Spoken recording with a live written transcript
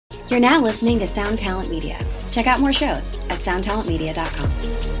You're now listening to Sound Talent Media. Check out more shows at soundtalentmedia.com.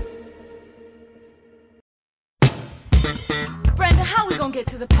 Brenda, how we gonna get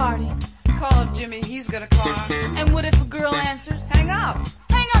to the party? Call up Jimmy, he's got a car. And what if a girl answers? Hang up.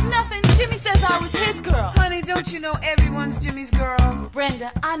 Hang up nothing. Jimmy says I was his girl. Honey, don't you know everyone's Jimmy's girl?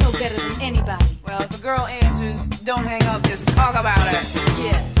 Brenda, I know better than anybody. Well, if a girl answers, don't hang up, just talk about her.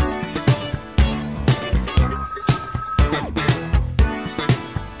 Yes.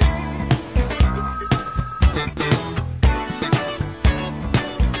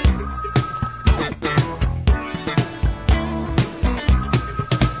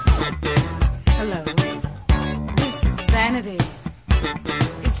 Hello. This is Vanity.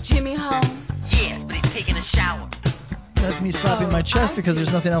 Is Jimmy home? Yes, but he's taking a shower. That's me slapping my chest because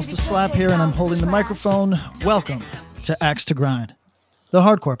there's nothing else to slap here, and I'm holding the microphone. Welcome to Axe to Grind, the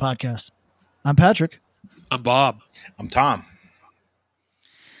hardcore podcast. I'm Patrick. I'm Bob. I'm Tom.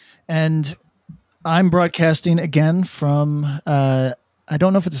 And I'm broadcasting again from, I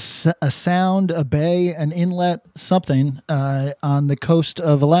don't know if it's a sound, a bay, an inlet, something on the coast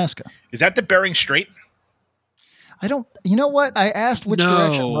of Alaska. Is that the Bering Strait? I don't, you know what? I asked which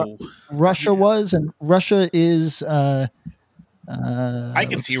direction Russia was, and Russia is. I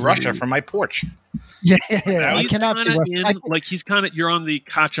can see Russia from my porch. Yeah, I He's cannot see kinda Russia. he's kind of, you're on the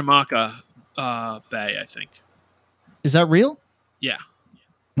Cachemaka Bay, I think. Is that real? Yeah.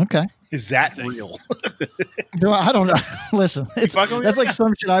 Okay. Is that real? No, I don't know. Listen, that's fucking like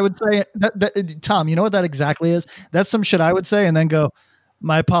some shit I would say. Tom, you know what that exactly is? That's some shit I would say and then go,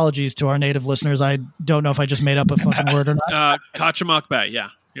 my apologies to our native listeners. I don't know if I just made up a fucking word or not. Cachemaka Bay, yeah.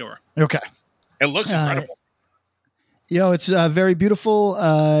 You were. Okay. It looks incredible. It's very beautiful.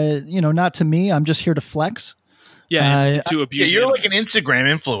 Not to me. I'm just here to flex. Yeah, to abuse. Yeah, you're like an animals. Instagram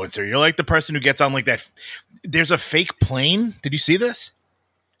influencer. You're like the person who gets on like that. There's a fake plane. Did you see this?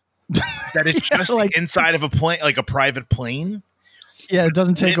 That is just like- the inside of a plane, like a private plane. Yeah, it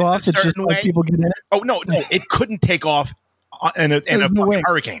doesn't take In a off. It's just certain like way. people get in it. Oh no, it couldn't take off in a There's no fucking way.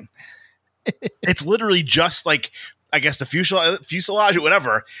 hurricane. It's literally just like, I guess, the fuselage or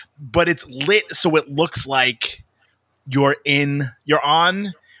whatever, but it's lit so it looks like you're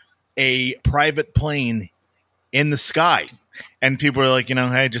on a private plane in the sky, and people are like,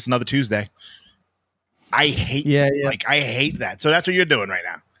 hey, just another Tuesday. I hate, I hate that. So that's what you're doing right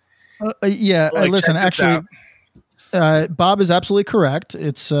now. Listen, check this actually, Bob is absolutely correct.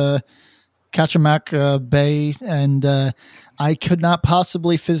 It's Cachemaka Bay, and I could not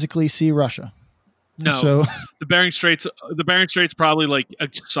possibly physically see Russia. No, So the Bering Strait's probably like a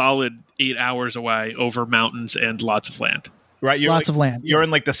solid 8 hours away over mountains and lots of land. Right, you're lots of land. You're in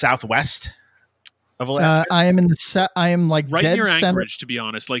like the southwest of Alaska. I am in the. I am like Right dead near center. Anchorage, to be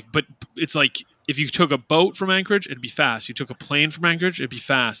honest. But it's like if you took a boat from Anchorage, it'd be fast. You took a plane from Anchorage, it'd be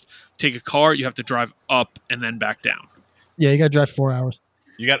fast. Take a car, you have to drive up and then back down. Yeah, you got to drive 4 hours.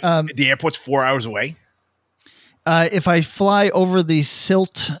 You got the airport's 4 hours away. If I fly over the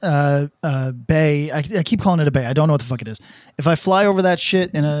Silt Bay, I keep calling it a bay. I don't know what the fuck it is. If I fly over that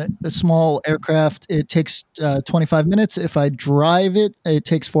shit in a small aircraft, it takes 25 minutes. If I drive it, it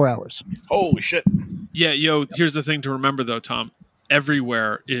takes 4 hours. Holy shit. Yeah, here's the thing to remember though, Tom.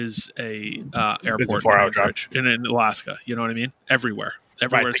 Everywhere is a airport It's a 4 hour drive in Alaska. You know what I mean? Everywhere.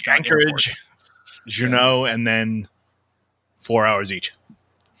 Everywhere's Right, got Anchorage, airports. Juneau, and then 4 hours each.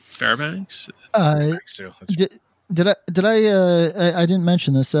 Fairbanks. Thanks, too. That's I didn't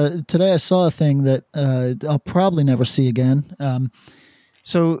mention this. Today I saw a thing that I'll probably never see again.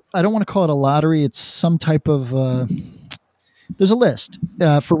 So I don't want to call it a lottery. It's some type of, there's a list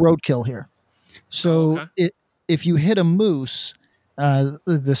for roadkill here. So if you hit a moose,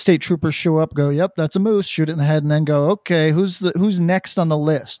 the state troopers show up, go, yep, that's a moose, shoot it in the head, and then go, okay, who's next on the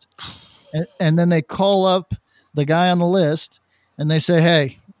list? And then they call up the guy on the list and they say,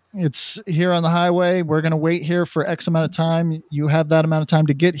 hey, it's here on the highway. We're going to wait here for X amount of time. You have that amount of time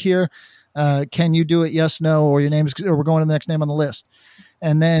to get here. Can you do it? Yes, no, or we're going to the next name on the list.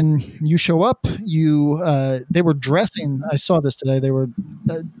 And then you show up. They were dressing. I saw this today. They were,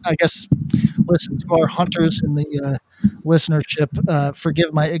 I guess, listen to our hunters in the listenership.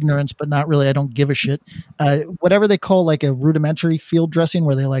 Forgive my ignorance, but not really. I don't give a shit. Whatever they call like a rudimentary field dressing,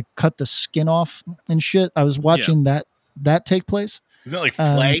 where they like cut the skin off and shit. I was watching that take place. Isn't it like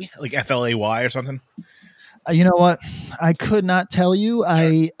flay, like FLAY or something? You know what? I could not tell you.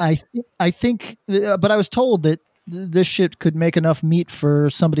 I think, but I was told that this shit could make enough meat for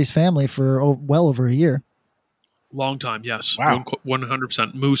somebody's family for well over a year. Long time, yes. Wow.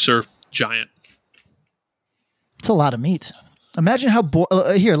 100%. Moose are giant. It's a lot of meat. Imagine how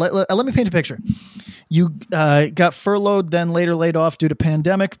here. Let me paint a picture. You got furloughed, then later laid off due to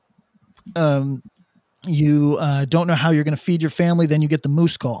pandemic. you don't know how you're going to feed your family, then you get the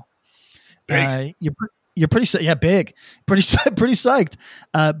moose call. Big. You're pretty big, pretty psyched.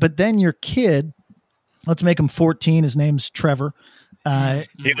 But then your kid, let's make him 14. His name's Trevor.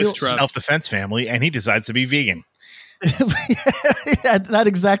 He was self-defense family, and he decides to be vegan. At that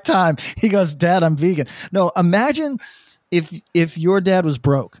exact time, he goes, "Dad, I'm vegan." No, imagine if your dad was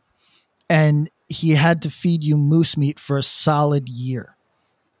broke and he had to feed you moose meat for a solid year.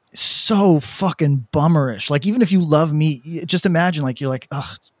 So fucking bummerish. Like, even if you love meat, just imagine, like, you're like, oh,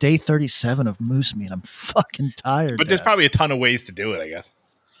 it's day 37 of moose meat. I'm fucking tired. But there's probably a ton of ways to do it, I guess.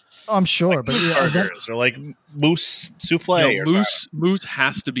 Oh, I'm sure, Like but moose burgers or like moose souffle. Yo, or moose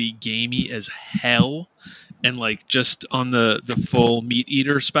has to be gamey as hell, and like just on the full meat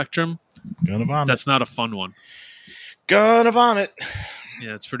eater spectrum. Gonna vomit. That's not a fun one. Gonna vomit.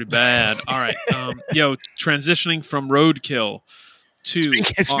 Yeah, it's pretty bad. All right, transitioning from roadkill to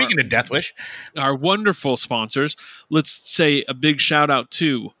Speaking of Death Wish, our wonderful sponsors. Let's say a big shout out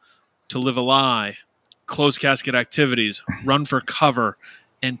to Live a Lie, Closed Casket Activities, Run for Cover,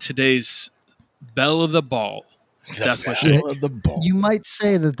 and today's Belle of the Ball, Death Wish. of the ball. You might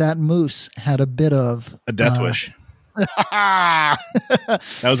say that moose had a bit of A Death Wish. That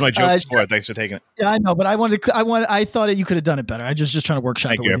was my joke before. Thanks for taking it. Yeah, I know, but I thought you could have done it better. I just trying to workshop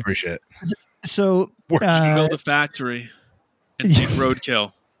Thank it you. I with appreciate it. you. So, Build a factory and make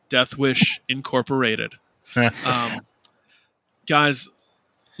roadkill. Death Wish Incorporated. Guys,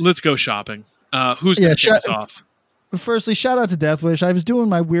 let's go shopping. Who's going to kick us off? Firstly, shout out to Death Wish. I was doing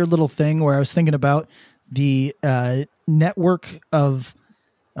my weird little thing where I was thinking about the network of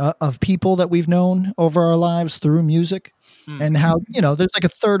people that we've known over our lives through music, and how, there's like a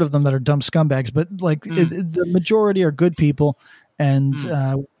third of them that are dumb scumbags, but like the majority are good people, and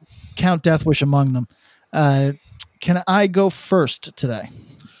count Death Wish among them. Can I go first today?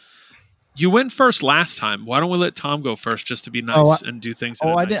 You went first last time. Why don't we let Tom go first, just to be nice and do things?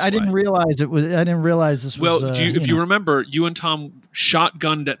 I didn't realize it was. I didn't realize this was. Well, if you remember, you and Tom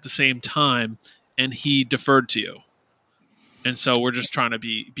shotgunned at the same time, and he deferred to you. And so we're just trying to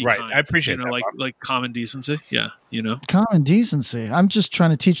be right. kind. I appreciate that, like common decency. Yeah, common decency. I'm just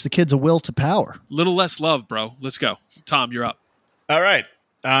trying to teach the kids a will to power. Little less love, bro. Let's go, Tom. You're up. All right.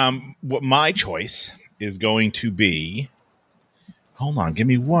 What my choice is going to be? Hold on, give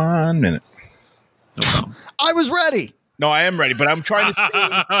me 1 minute. No problem. I was ready. No, I am ready, but I'm trying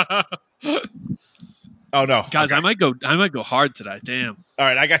to. Oh no, guys! Okay. I might go hard today. Damn. All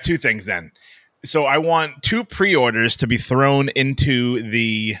right, I got two things then. So I want 2 pre-orders to be thrown into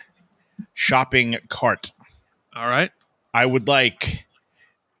the shopping cart. All right. I would like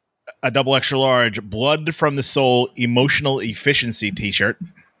a double extra large Blood from the Soul Emotional Efficiency T-shirt.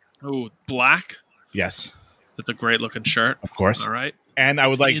 Oh, black. Yes, that's a great looking shirt. Of course. All right. And I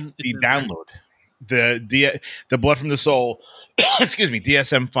would like the download, the Blood from the Soul. Excuse me,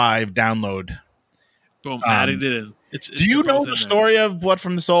 DSM-5 download. Boom, added it in. Do you know the story of Blood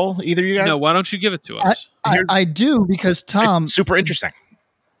from the Soul? Either of you guys? No, why don't you give it to us? I do, because Tom, it's super interesting.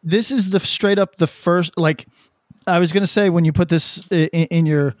 This is the straight up the first. Like, I was going to say, when you put this in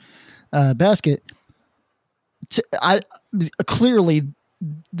your basket, clearly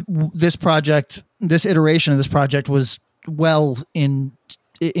this project, this iteration of this project was well in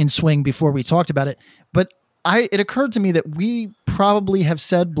swing before we talked about it. But it occurred to me that we probably have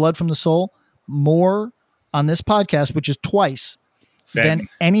said Blood from the Soul more on this podcast, which is twice, than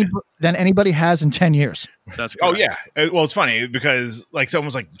anybody has in 10 years. That's correct. Oh yeah. Well, it's funny because like someone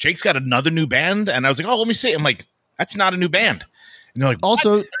was like, Jake's got another new band, and I was like, oh, let me see. I'm like, that's not a new band. And they're like,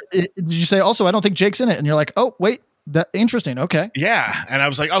 also, did you say also? I don't think Jake's in it, and you're like, oh wait, that interesting. Okay, yeah. And I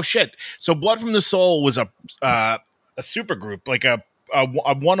was like, oh shit. So Blood from the Soul was a super group, like a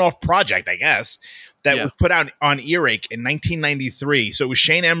one-off project, I guess, that was put out on Earache in 1993. So it was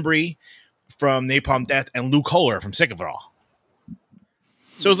Shane Embry from Napalm Death and Luke Kohler from Sick of It All.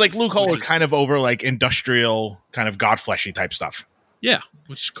 So it was like Luke Kohler kind of over like industrial kind of Godfleshy type stuff. Yeah,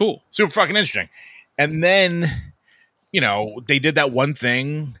 which is cool. Super fucking interesting. And then, they did that one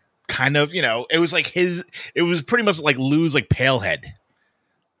thing kind of, it was like it was pretty much like Lou's like Palehead.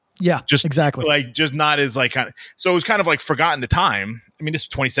 Yeah, just exactly. Like just not as like kind of, so it was kind of like forgotten to time. I mean, this was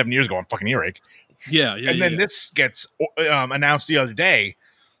 27 years ago on fucking Earache. Yeah. And then this gets announced the other day.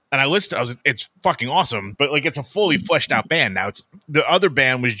 And I listened. It's fucking awesome, but like it's a fully fleshed out band now. It's the other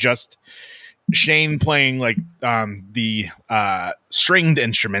band was just Shane playing like the stringed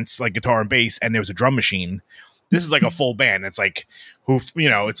instruments like guitar and bass, and there was a drum machine. This is like a full band. It's like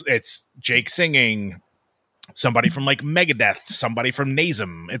it's Jake singing, somebody from like Megadeth, somebody from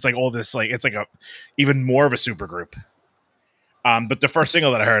Nazem. It's like all this like it's like a even more of a super group. But the first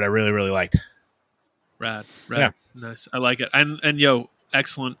single that I heard, I really, really liked. Rad. Yeah. Nice. I like it. And yo,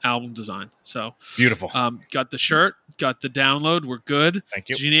 excellent album design. So Beautiful. got the shirt, got the download. We're good. Thank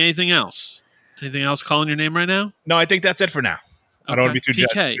you. Do you need anything else? Anything else calling your name right now? No, I think that's it for now. I don't want to be too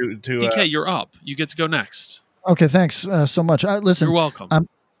PK. PK, you're up. You get to go next. Okay, thanks so much. Listen, You're welcome.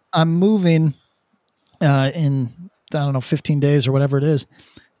 I'm moving in, I don't know, 15 days or whatever it is,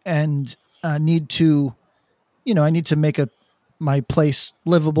 and need to make my place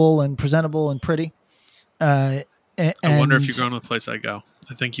livable and presentable and pretty. I wonder if you're going to the place I go.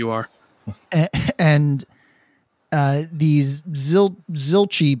 I think you are. And these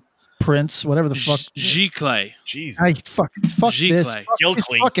Zilchi prints, whatever the fuck. Giclée. Jeez. Fuck this.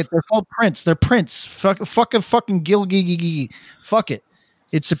 Gilclée. Fuck it. They're called prints. They're prints. Fucking gil. Fuck it.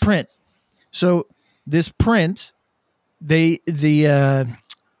 It's a print. So this print, the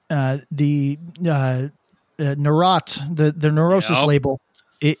Neurote, the Neurosis label,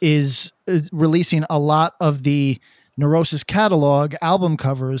 is releasing a lot of the Neurosis catalog album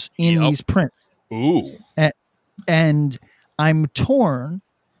covers in these prints. Ooh. And I'm torn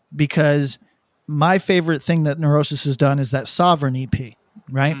because my favorite thing that Neurosis has done is that Sovereign EP,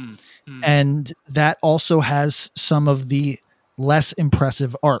 right? And that also has some of the less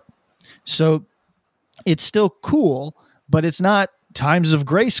impressive art. So it's still cool, but it's not Times of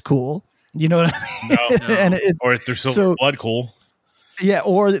Grace cool. You know what I mean? No. And Or if there's Silver Blood cool. Yeah,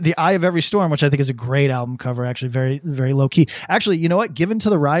 or The Eye of Every Storm, which I think is a great album cover, actually very, very low key. Actually, you know what? Given to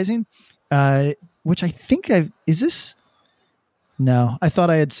the Rising, which I think is this? No, I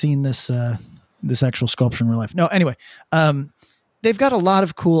thought I had seen this this actual sculpture in real life. No, anyway, they've got a lot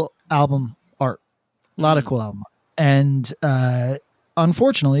of cool album art, and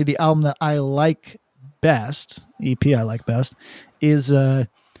unfortunately, the album that I like best, EP I like best, is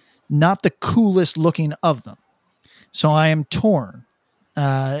not the coolest looking of them. So I am torn.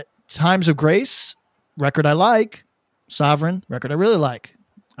 Times of Grace, record I like. Sovereign, record I really like.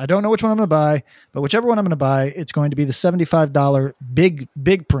 I don't know which one I'm going to buy, but whichever one I'm going to buy, it's going to be the $75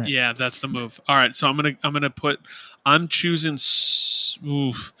 big print. Yeah, that's the move. All right, so I'm choosing.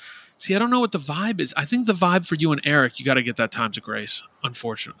 See, I don't know what the vibe is. I think the vibe for you and Eric, you got to get that Times of Grace.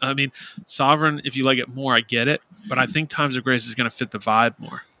 Unfortunately, I mean, Sovereign, if you like it more, I get it, but I think Times of Grace is going to fit the vibe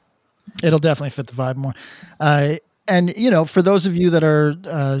more. It'll definitely fit the vibe more. And, for those of you that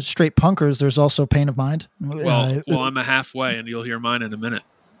are straight punkers, there's also Pain of Mind. Well, I'm a halfway, and you'll hear mine in a minute.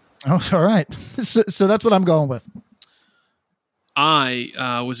 Oh, all right. So that's what I'm going with.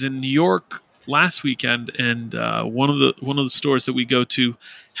 I was in New York last weekend, and one of the stores that we go to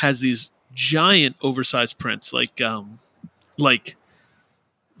has these giant oversized prints, like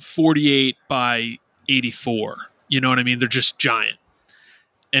 48 by 84. You know what I mean? They're just giant.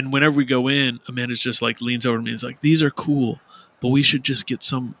 And whenever we go in, Amanda's just like leans over to me and is like, "These are cool, but we should just get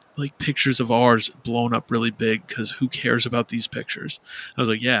some like pictures of ours blown up really big because who cares about these pictures?" I was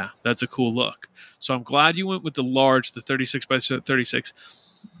like, "Yeah, that's a cool look." So I'm glad you went with the large, the 36 by 36.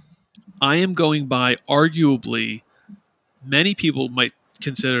 I am going by arguably, many people might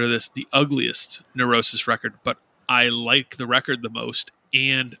consider this the ugliest Neurosis record, but I like the record the most,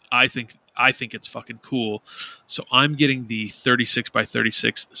 and I think it's fucking cool. So I'm getting the 36 by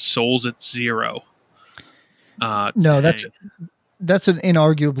 36 Souls at Zero. No, that's an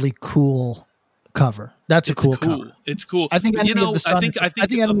inarguably cool cover. That's a cool cover. It's cool. I think Enemy of the Sun. I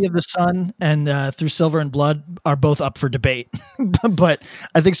think Enemy of the Sun and Through Silver and Blood are both up for debate, but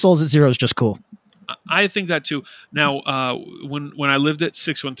I think Souls at Zero is just cool. I think that too. Now, when I lived at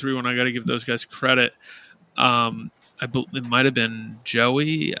 613, when I got to give those guys credit, it might have been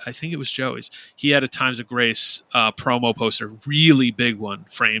Joey. I think it was Joey's. He had a Times of Grace promo poster, really big one,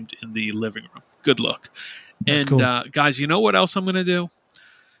 framed in the living room. Good look. That's and cool. Guys, you know what else I'm going to do?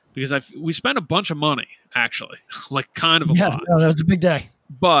 Because we spent a bunch of money, actually, like kind of a lot. No, it's a big day.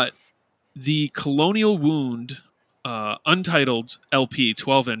 But the Colonial Wound Untitled LP,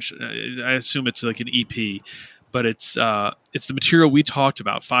 12-inch, I assume it's like an EP, but it's the material we talked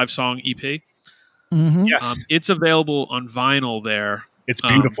about, 5-song EP. Mm-hmm. Yes. It's available on vinyl there. It's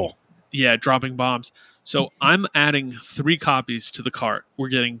beautiful. Yeah, Dropping Bombs. So I'm adding 3 copies to the cart. We're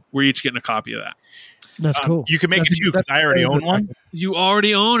each getting a copy of that. That's cool. You can make it too because I already own one. You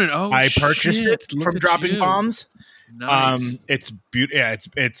already own it. Oh, I purchased it Look from at Dropping you. Bombs. Nice. It's beautiful. Yeah,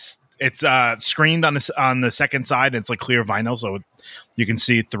 it's screened on the second side. And it's like clear vinyl, so you can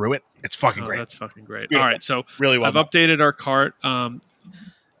see through it. It's fucking great. That's fucking great. Beautiful. All right, so Really well I've done. updated our cart, and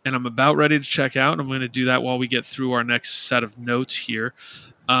I'm about ready to check out. I'm going to do that while we get through our next set of notes here.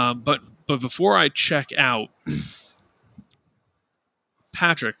 But before I check out,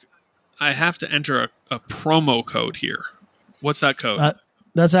 Patrick, I have to enter a promo code here. What's that code?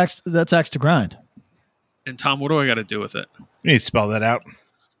 That's Axe to Grind. And Tom, what do I got to do with it? You need to spell that out.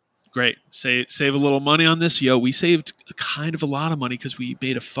 Great. Save a little money on this. Yo, we saved kind of a lot of money because we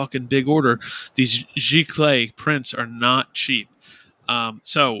made a fucking big order. These Giclée prints are not cheap.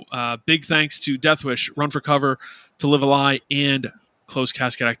 So big thanks to Deathwish, Run for Cover, To Live a Lie, and Closed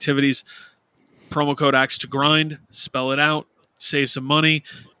Casket Activities. Promo code Axe to Grind. Spell it out. Save some money.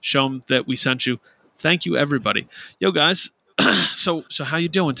 Show them that we sent you. Thank you, everybody. Yo, guys. So how you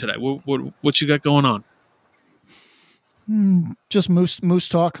doing today? What you got going on? Just moose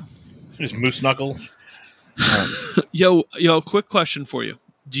talk. Just moose knuckles. Yo, quick question for you.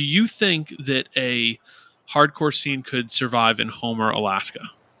 Do you think that a hardcore scene could survive in Homer, Alaska?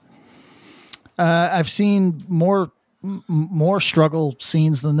 I've seen more struggle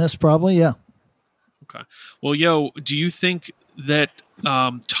scenes than this, probably. Yeah. Okay. Well, yo, do you think that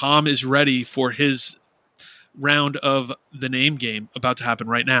Tom is ready for his round of the name game about to happen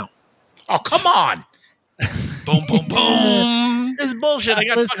right now? Oh, come on. Boom, boom, boom. This is bullshit. I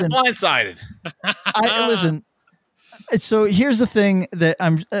got fucking blindsided. Listen. So here's the thing that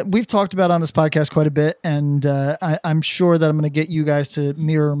we've talked about on this podcast quite a bit, and I'm sure that I'm going to get you guys to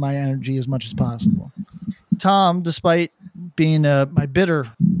mirror my energy as much as possible. Tom, despite being my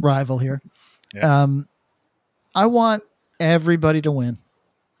bitter rival here, I want everybody to win.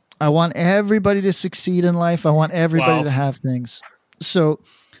 I want everybody to succeed in life. I want everybody to have things. So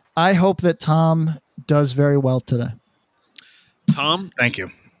I hope that Tom does very well today. Tom, thank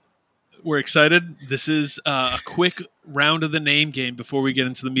you. We're excited. This is a quick round of the name game before we get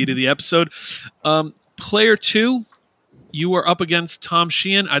into the meat of the episode. Player 2, you are up against Tom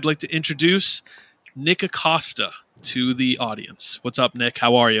Sheehan. I'd like to introduce Nick Acosta to the audience. What's up, Nick?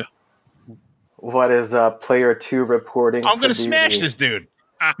 How are you? What is Player 2 reporting? I'm going to smash this dude.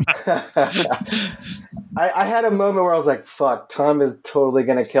 I had a moment where I was like, fuck, Tom is totally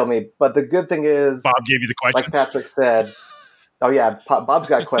going to kill me. But the good thing is, Bob gave you the question. Like Patrick said. Oh, yeah, Bob's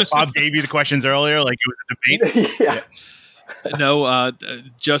got questions. Bob gave you the questions earlier, like it was a debate. Yeah. No,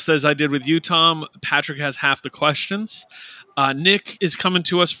 just as I did with you, Tom, Patrick has half the questions. Nick is coming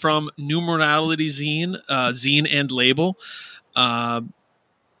to us from Numerality Zine and label.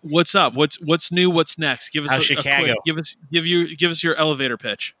 What's up? What's new? What's next? Give us Chicago? Give us your elevator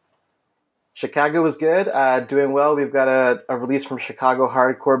pitch. Chicago was good, doing well. We've got a release from Chicago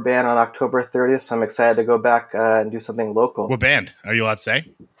hardcore band on October 30th, so I'm excited to go back and do something local. What band? Are you allowed to say?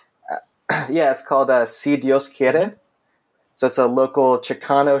 Yeah, it's called Si Dios Quiere. So it's a local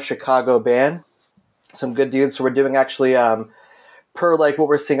Chicano Chicago band. Some good dudes. So we're doing actually, per like what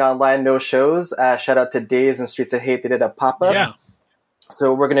we're seeing online, no shows. Shout out to Days and Streets of Hate. They did a pop-up. Yeah.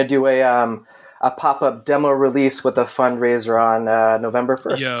 So we're going to do a pop-up demo release with a fundraiser on November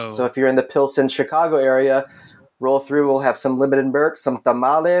 1st. Yo. So if you're in the Pilsen, Chicago area, roll through. We'll have some limited merch, some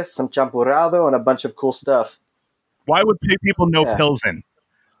tamales, some champurrado, and a bunch of cool stuff. Why would people know Pilsen,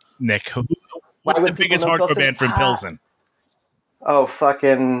 Nick? What's the biggest hardcore band from Pilsen? Oh,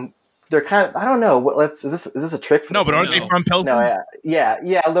 fucking... They're kind of... I don't know. Is this a trick for No, but aren't they from Pilsen? No, yeah.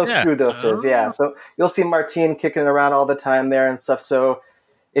 Los Crudos. Yeah. So you'll see Martine kicking around all the time there and stuff. So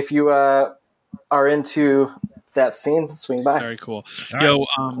if you... are into that scene, swing by. Very cool. All Yo,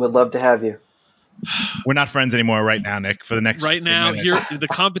 would love to have you. We're not friends anymore right now, Nick. For the next right now, minute. here the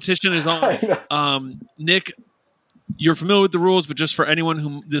competition is on. Nick, you're familiar with the rules, but just for anyone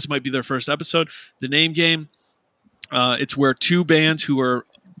who this might be their first episode, the name game. It's where two bands who are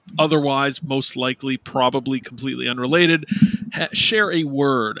otherwise most likely probably completely unrelated share a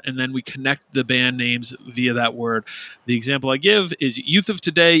word, and then we connect the band names via that word. The example I give is Youth of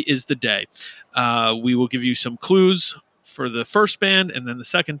Today is the day. We will give you some clues for the first band and then the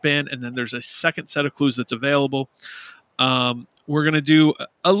second band, and then there's a second set of clues that's available. We're going to do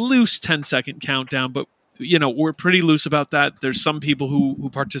a loose 10-second countdown, but we're pretty loose about that. There's some people who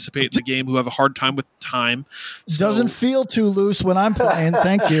participate in the game who have a hard time with time. So, doesn't feel too loose when I'm playing.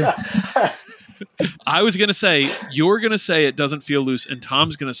 Thank you. I was going to say, you're going to say it doesn't feel loose, and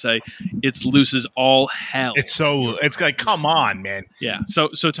Tom's going to say it's loose as all hell. It's like, come on, man. Yeah. So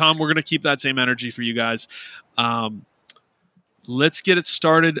Tom, we're going to keep that same energy for you guys. Let's get it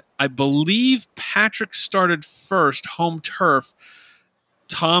started. I believe Patrick started first, home turf.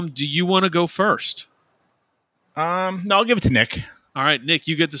 Tom, do you want to go first? No, I'll give it to Nick. All right, Nick,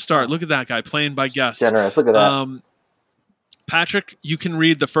 you get to start. Look at that guy playing by guess. Generous. Look at that. Patrick, you can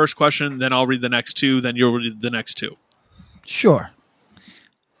read the first question, then I'll read the next two, then you'll read the next two. Sure.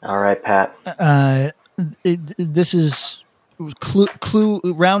 All right, Pat. This is clue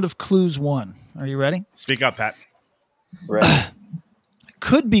round of clues 1. Are you ready? Speak up, Pat. Right.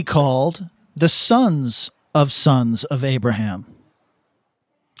 Could be called the Sons of Sons of Abraham.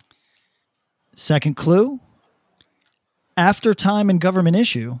 Second clue. After Time and Government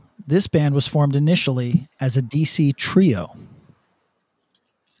Issue, this band was formed initially as a DC trio.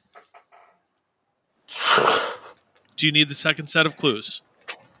 Do you need the second set of clues?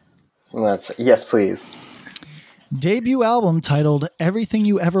 Yes, please. Debut album titled Everything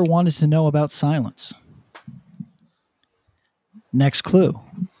You Ever Wanted to Know About Silence. Next clue.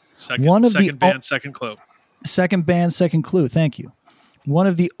 Second band, second clue. Second band, second clue. Thank you. One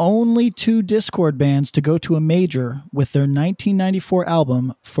of the only 2 Discord bands to go to a major with their 1994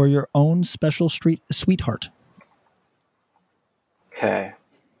 album For Your Own Special Sweetheart. Okay.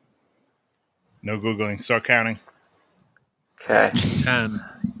 No Googling. Start counting. Okay. 10,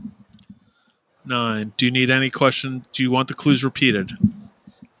 9. Do you need any question? Do you want the clues repeated?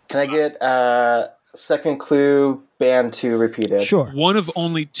 Can I get second clue, band 2 repeated? Sure. One of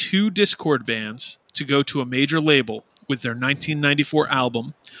only 2 Discord bands to go to a major label with their 1994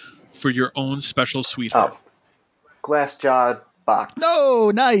 album For Your Own Special Sweetheart. Oh. Glassjaw Box.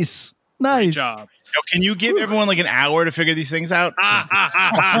 No, nice. Great Nice. job. Yo, can you give everyone like an hour to figure these things out? All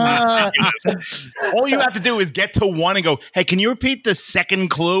you have to do is get to one and go, hey, can you repeat the second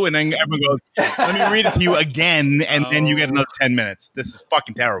clue? And then everyone goes, let me read it to you again. And then you get another 10 minutes. This is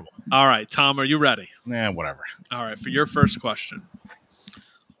fucking terrible. All right, Tom, are you ready? Whatever. All right, for your first question.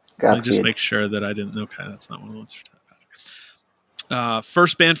 Let me just Godspeed. make sure that I didn't. Okay, that's not one of the ones.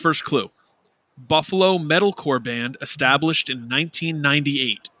 First band, first clue. Buffalo metalcore band established in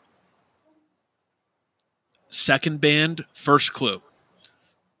 1998. Second band, first clue.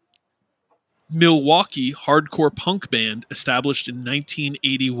 Milwaukee hardcore punk band established in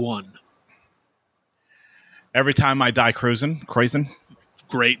 1981. Every time I die cruising. Great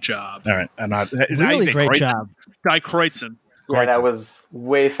job. All right. I'm not. Really great job. Die Kreutzen. Yeah, that was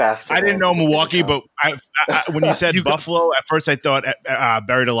way faster. I didn't know Milwaukee, but I, when you said Buffalo, at first I thought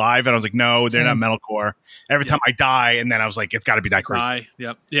Buried Alive, and I was like, no, they're not metalcore. Every time I die, and then I was like, it's got to be Die Kreutzen.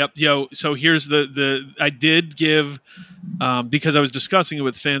 Yep. Yo, so here's the I did give, because I was discussing it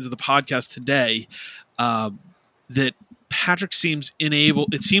with fans of the podcast today, that Patrick seems unable.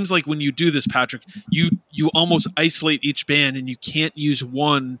 It seems like when you do this, Patrick, you almost isolate each band, and you can't use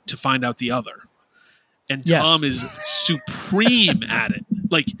one to find out the other. And Tom is supreme at it.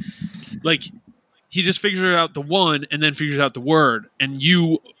 Like he just figures out the one and then figures out the word. And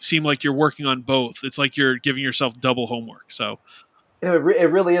you seem like you're working on both. It's like you're giving yourself double homework. So it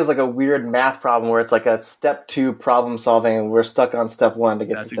really is like a weird math problem where it's like a step 2 problem solving, and we're stuck on step 1 to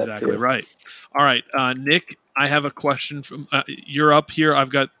get to step 2. That's exactly right. All right, Nick, I have a question from. You're up here. I've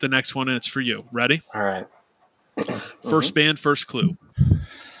got the next one, and it's for you. Ready? All right. First band, first clue.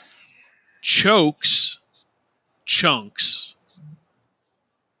 Chokes, chunks.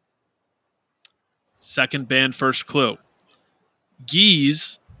 Second band, first clue.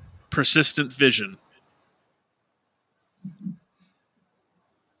 Geese, persistent vision.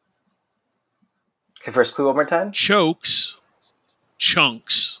 Okay, first clue one more time. Chokes,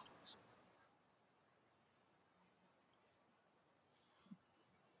 chunks.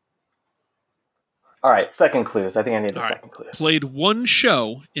 All right, second clues. I think I need the second clues. Played one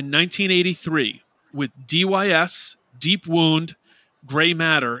show in 1983 with DYS, Deep Wound, Gray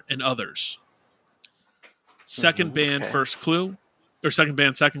Matter, and others. Second band, first clue, or second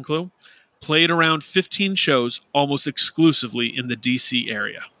band, second clue. Played around 15 shows, almost exclusively in the DC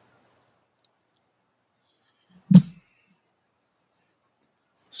area.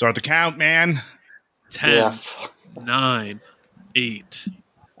 Start the count, man. 10, 9, 8,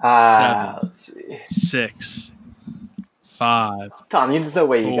 let's see. 6, 5. Tom, there's no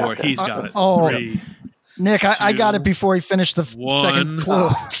way you 4. got this. He's got it. Oh. 3. Nick, I got it before he finished the second clue.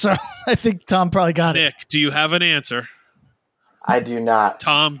 So I think Tom probably got it. Nick, do you have an answer? I do not.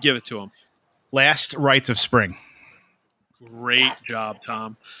 Tom, give it to him. Last Rites of Spring. Great job,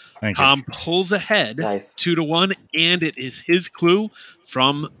 Tom. Thank Tom you. pulls ahead Nice. 2-1, and it is his clue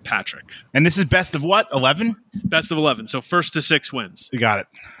from Patrick. And this is best of what? 11? Best of 11. So first to 6 wins. You got it.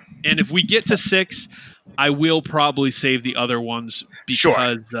 And if we get to 6, I will probably save the other ones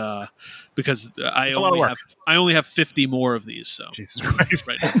because I only have 50 more of these. So Jesus Christ.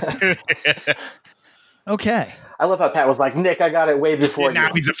 Right. Okay. I love how Pat was like, Nick, I got it way before Now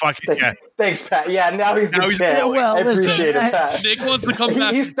you. he's a fucking Thanks, Pat. Yeah, now he's the champ. Well, I appreciate listen, it, Pat. Nick wants to come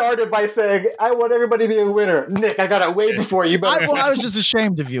back. He started by saying, I want everybody to be a winner. Nick, I got it way before you. I was just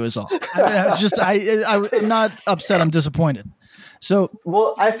ashamed of you is all. I'm not upset. I'm disappointed. So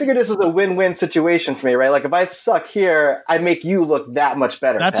Well, I figured this was a win-win situation for me, right? Like if I suck here, I make you look that much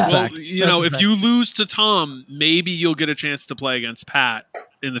better. That's a Pat. fact. Well, you know, That's a if fact. you lose to Tom, maybe you'll get a chance to play against Pat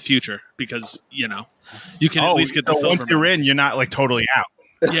in the future because you know you can at least get the so silver once you're medal. in, you're not like totally out.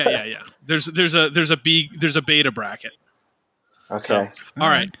 Yeah. There's a beta bracket. Okay. All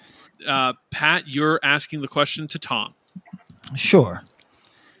right, Pat, you're asking the question to Tom. Sure.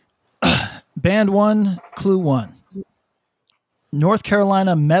 Band 1, Clue 1. North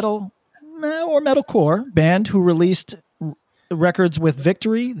Carolina metal or metalcore band who released records with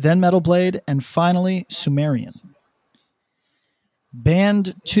Victory, then Metal Blade, and finally Sumerian.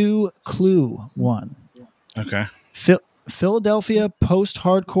 Band 2, Clue 1. Okay. Philadelphia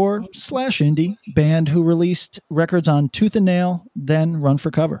post-hardcore / indie band who released records on Tooth and Nail, then Run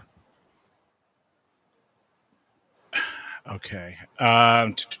for Cover. Okay.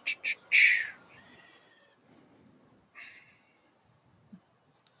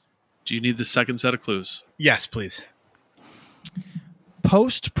 Do you need the second set of clues? Yes, please.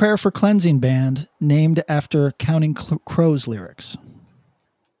 Post Prayer for Cleansing band named after Counting Crows lyrics.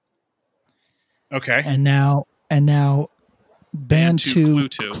 Okay. And now band two, 2, Clue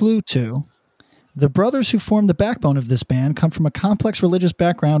 2. Clue 2. The brothers who form the backbone of this band come from a complex religious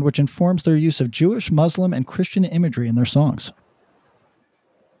background which informs their use of Jewish, Muslim, and Christian imagery in their songs.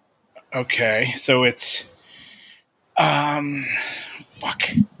 Okay. So it's fuck.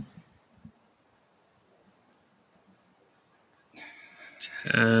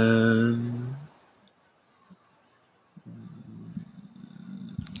 And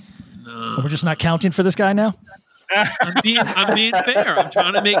We're just not counting for this guy now? I'm being fair. I'm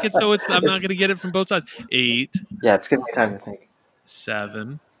trying to make it so I'm not going to get it from both sides. 8, Yeah, it's gonna be time to think.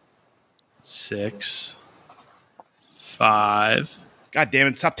 7, 6, 5, God damn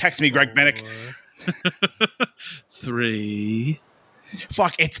it! Stop texting me, Greg Bennick. 3.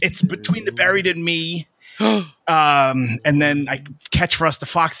 Fuck. It's between the Buried and Me. And then I Catch for Us the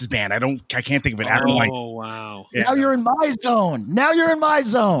Foxes band. I can't think of it. I don't know. Oh wow! Yeah. Now you're in my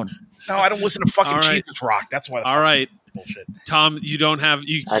zone. No, I don't listen to fucking All right. Jesus rock. That's why. All right, Bullshit. Tom, you don't have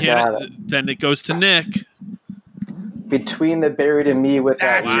you I can't. got Then it goes to Nick. Between the Buried and Me with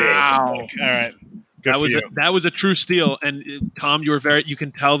that. That's Wow. it. All right. Good for you. That was a true steal. And Tom, you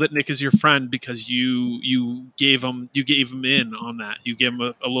can tell that Nick is your friend because you gave him in on that. You gave him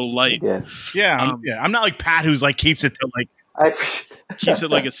a little light. Yeah. Yeah, I'm not like Pat, who's like keeps it to like. Keeps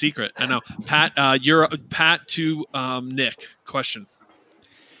it like a secret. I know. Pat, you're Pat to Nick. Question.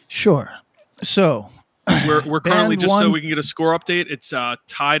 Sure. So We're currently, Band just so one- we can get a score update, it's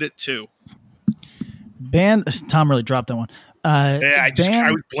tied at 2. Tom really dropped that one. Yeah, I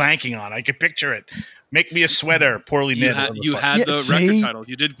band, was blanking on. I could picture it. Make me a sweater, poorly knit. You had Yeah, the see? record title.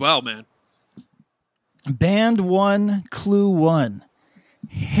 You did well, man. Band 1, Clue 1.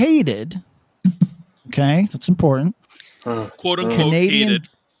 Hated. Okay, that's important. Quote unquote Canadian hated.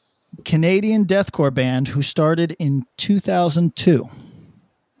 Canadian deathcore band who started in 2002.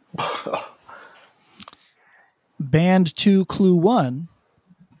 Band 2, Clue 1.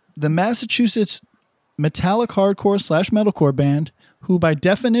 The Massachusetts metallic hardcore / metalcore band who by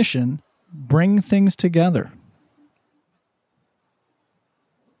definition bring things together.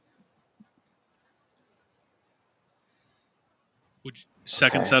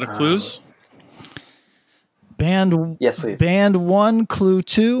 Second set of clues. Band Yes, please. Band 1, Clue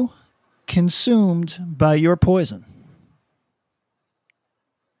 2, Consumed by Your Poison.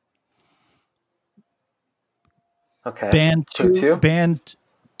 Okay. Band Clue 2? Band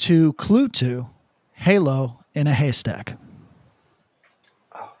 2, Clue 2, Halo in a Haystack.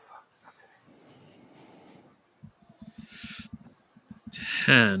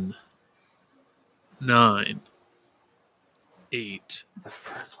 10, 9, 8, The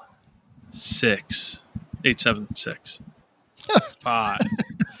first one. 6, 8, 7, 6, 5,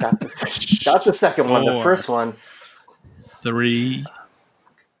 Not the second one. The 4. first one. 3,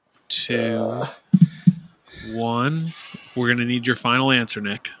 2, 1. We're going to need your final answer,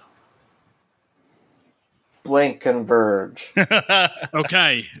 Nick. Blank Converge.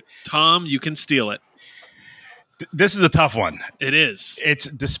 Okay. Tom, you can steal it. This is a tough one. It is. It's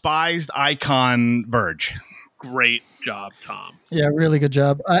Despised Icon Verge. Great job, Tom. Yeah, really good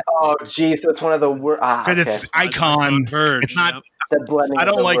job. Oh, geez. So it's one of the worst. Because it's Icon. Verge. It's not Yep. The blending I of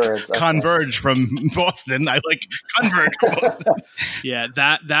don't the like words. Okay. Converge from Boston. I like Converge from Boston. Yeah,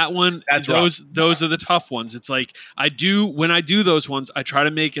 that one. That's those are the tough ones. It's like when I do those ones, I try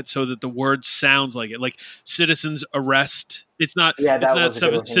to make it so that the word sounds like it. Like citizens arrest. It's not. Yeah, it's that not was a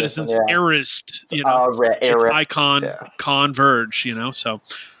good one. citizens Yeah. arrest. You know, it's Arrest. icon Yeah. converge. You know, so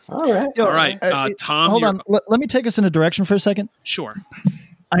All right. all right, Tom. Hold you're- on. Let me take us in a direction for a second. Sure.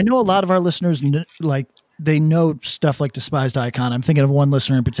 I know a lot of our listeners they know stuff like Despised Icon. I'm thinking of one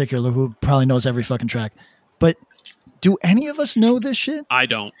listener in particular who probably knows every fucking track. But do any of us know this shit? I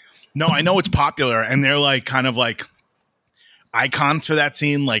don't. No, I know it's popular, and they're like kind of like icons for that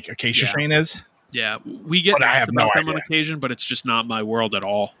scene, like Acacia Yeah. Strain is. Yeah, we get But I asked have no about them on idea. occasion, but it's just not my world at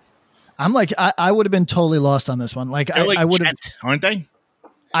all. I'm like, I would have been totally lost on this one. Like, They're like I would have. Gent, aren't they?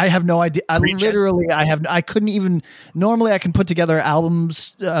 I have no idea. Pre-Gen. I couldn't even. Normally, I can put together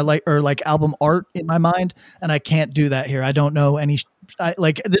albums like album art in my mind, and I can't do that here. I don't know any.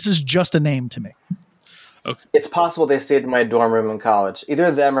 This is just a name to me. It's possible they stayed in my dorm room in college.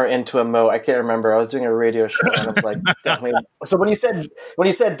 Either them or Into a Mo. I can't remember. I was doing a radio show, and I was like, definitely. So when you said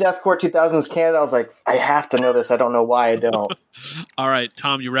Deathcore 2000s Canada, I was like, I have to know this. I don't know why I don't. All right,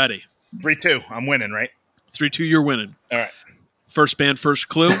 Tom, you ready? 3-2. I'm winning, right? 3-2, you're winning. All right. First band, first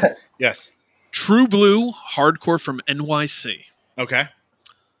clue. Yes. True Blue, hardcore from NYC. Okay.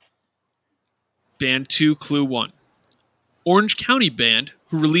 Band 2, clue 1. Orange County band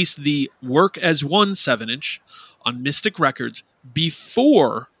who released the Work as One 7-inch on Mystic Records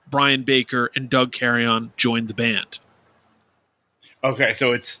before Brian Baker and Doug Carrion joined the band. Okay,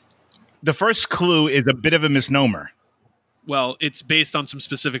 so it's the first clue is a bit of a misnomer. Well, it's based on some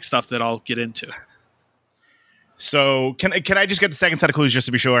specific stuff that I'll get into. So can I just get the second set of clues just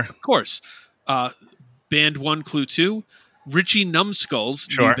to be sure? Of course. Band 1, clue 2. Richie Numbskull's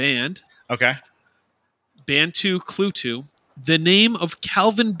Sure. new band. Okay. Band 2, clue 2. The name of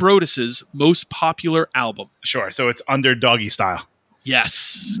Calvin Brodus's most popular album. Sure. So it's under Doggy Style.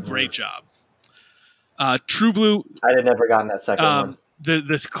 Yes. Great job. True Blue. I'd have never gotten that second one.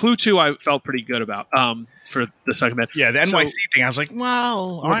 This clue 2 I felt pretty good about for the second band. Yeah, the NYC So- thing. I was like,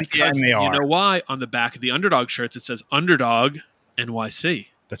 well, Well, because they are. you know why? On the back of the Underdog shirts, it says Underdog NYC.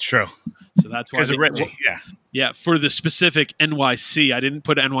 That's true. So that's why. Because of Richie. Yeah. Yeah, for the specific NYC. I didn't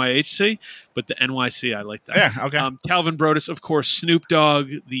put NYHC, but the NYC, I like that. Yeah, okay. Calvin Brodus, of course, Snoop Dogg,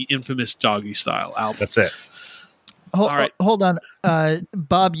 the infamous Doggy Style album. That's it. All right. Hold on.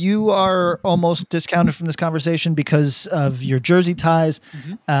 Bob, you are almost discounted from this conversation because of your Jersey ties.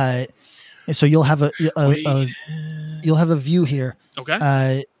 So you'll have you'll have a view here.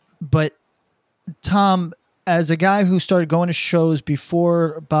 Okay. But Tom, as a guy who started going to shows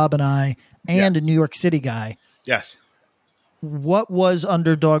before Bob and I, and Yes. a New York City guy, Yes. what was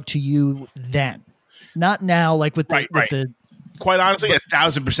Underdog to you then? Not now, like with the, Right, right. with the Quite honestly,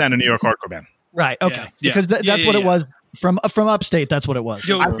 1,000% a New York hardcore band. right. Okay, Yeah. because that's Yeah, what yeah. it was from upstate. That's what it was.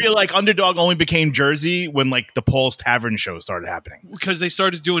 Yo, I feel like Underdog only became Jersey when like the Paul's Tavern shows started happening. because they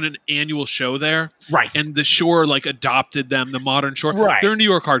started doing an annual show there, Right. and the Shore like adopted them, the Modern Shore. Right. They're a New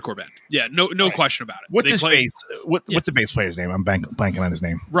York hardcore band. Yeah, no question about it. What's They his play- bass? What's the bass player's name? I'm blanking on his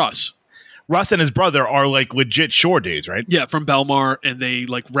name. Russ. Russ and his brother are like legit Shore dudes, right? Yeah, from Belmar, and they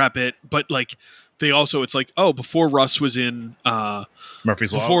like rep it, but like they also, it's like, oh, before Russ was in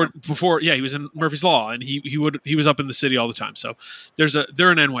Murphy's Law. before yeah, he was in Murphy's Law, and he was up in the city all the time. So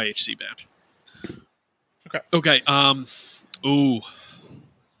they're an NYHC band. Okay. Ooh,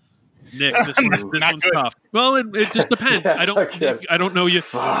 Nick, this one's Not good. tough. Well, it just depends. Yes, okay. I don't know you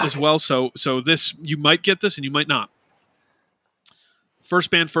as well. So this, you might get this and you might not. First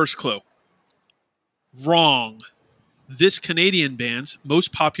band, first clue. Wrong. This Canadian band's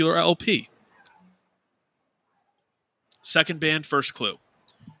most popular LP. Second band, first clue.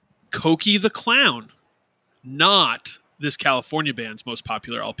 Cokie the Clown. Not this California band's most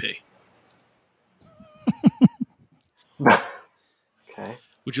popular LP. Okay.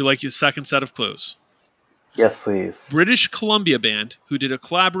 Would you like your second set of clues? Yes, please. British Columbia band who did a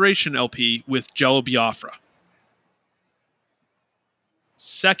collaboration LP with Jello Biafra.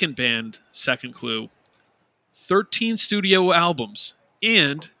 Second band, second clue. 13 studio albums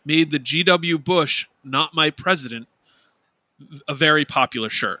and made the G.W. Bush Not My President a very popular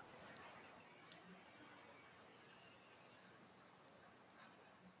shirt.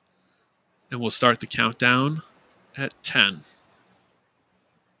 And we'll start the countdown at 10,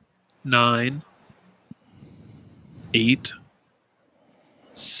 9, 8,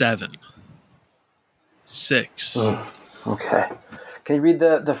 7, 6. Okay. Can you read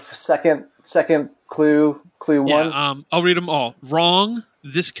the second clue? Clue one. Yeah, I'll read them all. Wrong.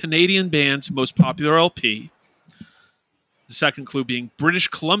 This Canadian band's most popular LP. The second clue being British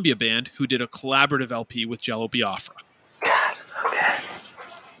Columbia band who did a collaborative LP with Jello Biafra. God, okay.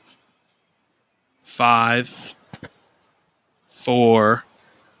 5, 4,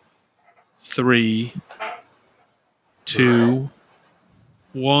 3, 2,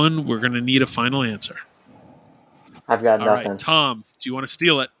 1. We're going to need a final answer. I've got All nothing. right, Tom, do you want to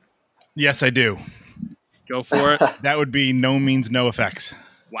steal it? Yes, I do. Go for it. That would be No Means No Effects.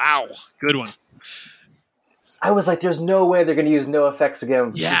 Wow, good one. I was like, there's no way they're going to use no effects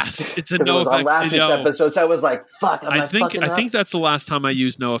again. Yes, it's a 'Cause it no was on effects. last week's episode, so I was like, fuck, I think that's the last time I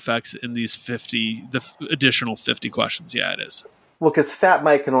used no effects in these 50, additional 50 questions. Yeah, it is. Well, because Fat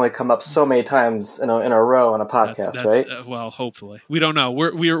Mike can only come up so many times in a row on a podcast, right? Well, hopefully. We don't know.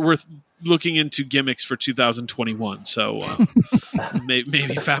 We're looking into gimmicks for 2021, so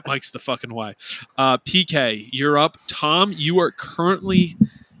maybe Fat Mike's the fucking way. PK, you're up. Tom, you are currently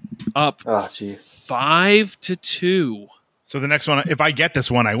up Oh, gee. 5-2. So the next one, if I get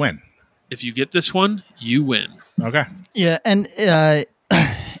this one, I win. If you get this one, you win. Okay. Yeah, and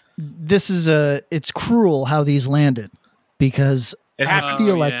this is it's cruel how these landed because It I happened.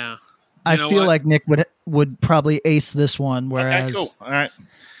 feel like Yeah. I know feel what? like Nick would probably ace this one, whereas Okay, cool. All right.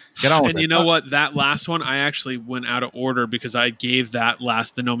 Get on with And it. you know what? That last one, I actually went out of order because I gave that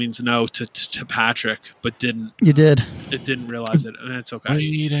last the no means no to Patrick, but you did. didn't realize it, and it's okay.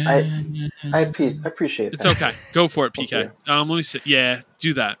 I appreciate It's that. okay. Go for it, PK. Let me see. Yeah,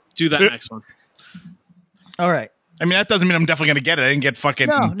 do that. Do that next one. All right. I mean, that doesn't mean I'm definitely going to get it. I didn't get fucking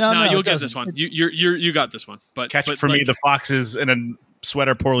No, you'll it get doesn't. this one. You got this one. But catch but for me like, the foxes in a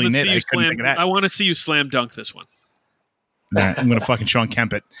sweater poorly let's knit. see I you couldn't think of that. I want to see you slam dunk this one. All right, I'm going to fucking Sean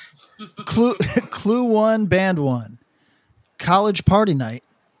Kemp it. Clue 1, Band 1. College Party Night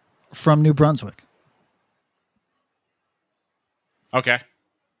from New Brunswick. Okay.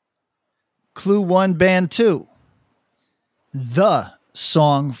 Clue 1, Band 2. The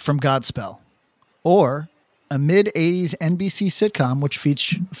Song from Godspell. Or a mid-'80s NBC sitcom which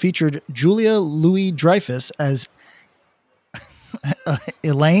featured Julia Louis-Dreyfus as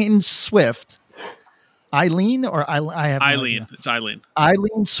Elaine Swift. Eileen or I have no Eileen. idea. It's Eileen.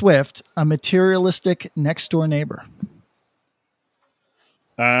 Eileen Swift, a materialistic next-door neighbor.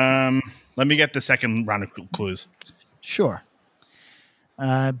 Let me get the second round of clues. Sure.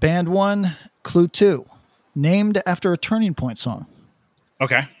 Band 1, Clue 2. Named after a Turning Point song.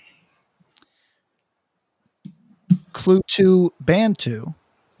 Okay. Clue 2, Band 2.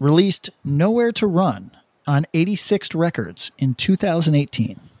 Released Nowhere to Run on 86th Records in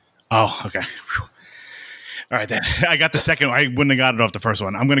 2018. Oh, okay. Whew. All right, then. I got the second one. I wouldn't have got it off the first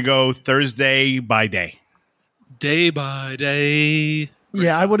one. I'm going to go Thursday by Day. Day by day.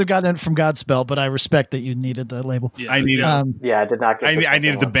 Yeah, I would have gotten it from Godspell, but I respect that you needed the label. Yeah, I needed Yeah, I did not get the I second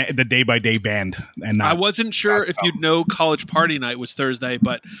needed one. the Day by Day band. And not, I wasn't sure if you'd know College Party Night was Thursday,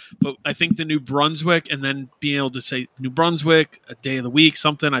 but I think the New Brunswick and then being able to say New Brunswick, a day of the week,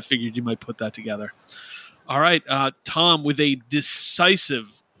 something, I figured you might put that together. All right, Tom, with a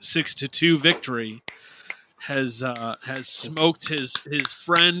decisive 6-2 victory, has smoked his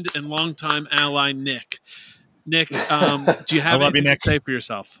friend and longtime ally Nick. Nick, do you have love you, anything Nick. to say for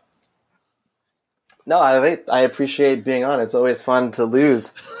yourself? No, I appreciate being on. It's always fun to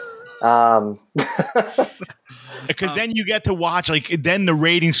lose. because then you get to watch, like, then the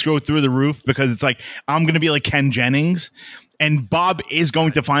ratings go through the roof because it's like, I'm going to be like Ken Jennings and Bob is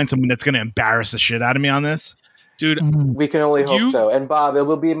going to find someone that's going to embarrass the shit out of me on this. Dude, We can only hope You- so. And Bob, it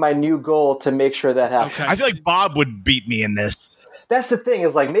will be my new goal to make sure that happens. Okay. I feel like Bob would beat me in this. That's the thing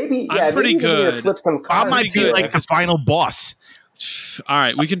is like maybe I'm pretty maybe we need to good. flip some Bob cards. might be here. like the final boss. all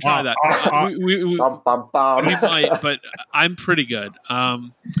right, we can try that. We Bum, bum, bum. might, but I'm pretty good. Yeah,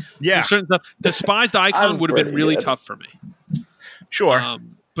 There's certain stuff. Despised Icon I'm would have been pretty really good. tough for me. sure.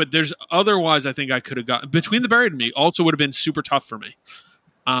 But there's otherwise, I think I could have got Between the Buried and Me also would have been super tough for me.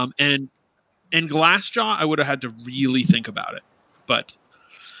 And Glassjaw, I would have had to really think about it. But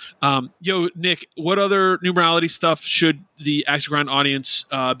yo, Nick, what other numerality stuff should the Axegrind audience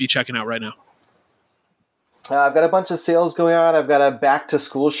be checking out right now? I've got a bunch of sales going on. I've got a back to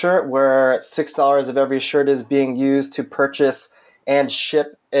school shirt where $6 of every shirt is being used to purchase and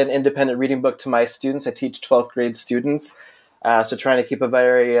ship an independent reading book to my students. I teach 12th grade students. So trying to keep a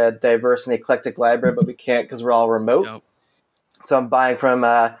very diverse and eclectic library, but we can't because we're all remote. Yep. So I'm buying from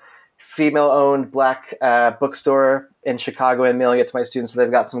a female-owned black bookstore in Chicago and mailing it to my students so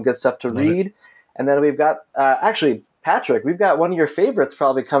they've got some good stuff to read. And then we've got, actually, Patrick, we've got one of your favorites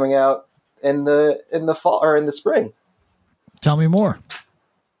probably coming out in the fall or in the spring. Tell me more.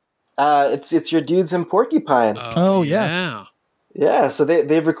 It's your Dudes and Porcupine. Oh, yes. Yeah. Yeah, so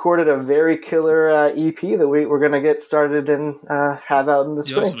they've recorded a very killer EP that we're going to get started and have out in the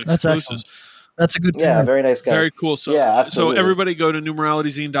spring. Some That's exclusives. excellent. That's a good Yeah, tune. very nice guys. Very cool. So, yeah, absolutely. So everybody go to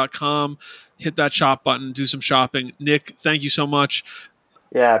numeralityzine.com, hit that shop button, do some shopping. Nick, thank you so much.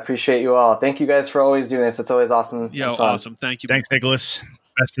 Yeah, I appreciate you all. Thank you guys for always doing this. It's always awesome. Yeah, and fun. awesome. Thank you. Thanks, Nicholas.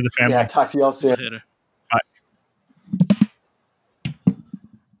 Best to the family. Yeah, talk to you all soon. Later. Bye.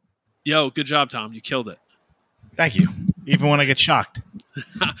 Yo, good job, Tom. You killed it. Thank you. Even when I get shocked.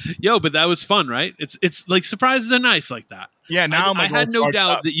 Yo, but that was fun, right? It's like surprises are nice like that. Yeah, now I had no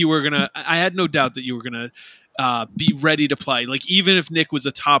doubt that you were gonna. I had no doubt that you were gonna be ready to play. Like even if Nick was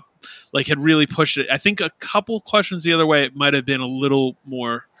a top, like had really pushed it. I think a couple questions the other way, it might have been a little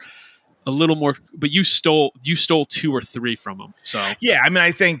more. But you stole 2 or 3 from him. So yeah, I mean,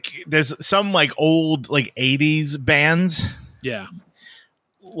 I think there's some like old like 80s bands. Yeah.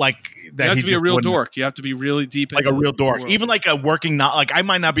 Like that you have he to be a just real wouldn't- dork. You have to be really deep. like into a real the dork. world. Even like a working, not like I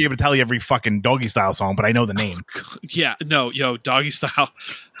might not be able to tell you every fucking Doggy Style song, but I know the name. Yeah, no, yo, Doggy Style.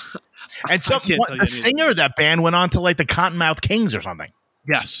 And so can't tell you the any singer of that band went on to like the Cottonmouth Kings or something.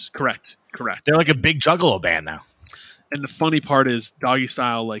 Yes, correct. They're like a big Juggalo band now. And the funny part is Doggy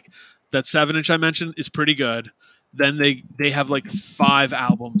Style, like that 7-inch I mentioned is pretty good. Then they have like 5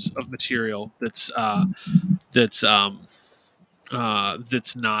 albums of material that's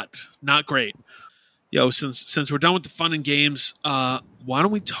not great. Yo, since we're done with the fun and games, why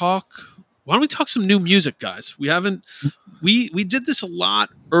don't we talk some new music, guys? We did this a lot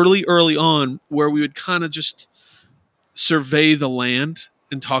early on where we would kind of just survey the land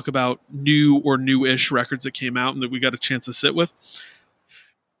and talk about new or new-ish records that came out and that we got a chance to sit with.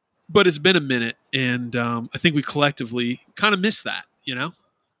 But it's been a minute, and I think we collectively kind of missed that, you know?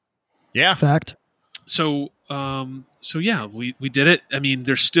 Yeah. Fact. So yeah, we did it. I mean,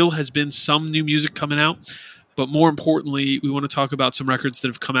 there still has been some new music coming out, but more importantly, we want to talk about some records that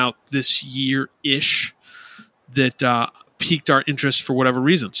have come out this year-ish that piqued our interest for whatever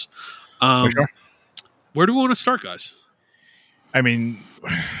reasons. For sure. Where do we want to start, guys? I mean,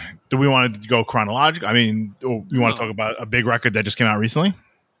 do we want to go chronological? I mean, you want to talk about a big record that just came out recently?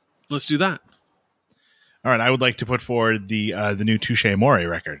 Let's do that. All right, I would like to put forward the new Touche Amore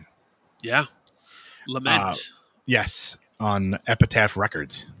record. Yeah. Lament. Yes, on Epitaph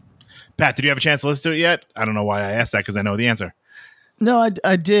Records. Pat, did you have a chance to listen to it yet? I don't know why I asked that because I know the answer. No,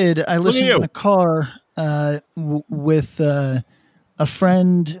 I did. I listened in a car with a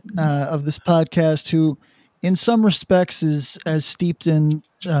friend of this podcast who, in some respects, is as steeped in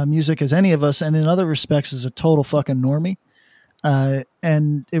music as any of us, and in other respects is a total fucking normie.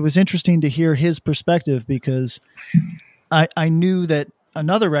 And it was interesting to hear his perspective because I knew that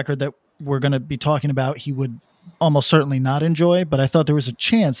another record that we're going to be talking about he would almost certainly not enjoy, but I thought there was a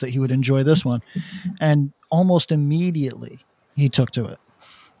chance that he would enjoy this one. And almost immediately he took to it.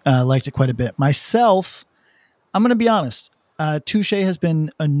 Liked it quite a bit. Myself, I'm going to be honest. Touche has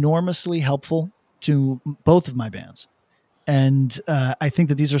been enormously helpful to both of my bands. And I think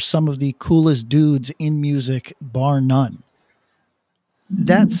that these are some of the coolest dudes in music, bar none.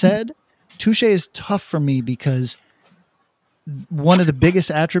 That said, Touche is tough for me because one of the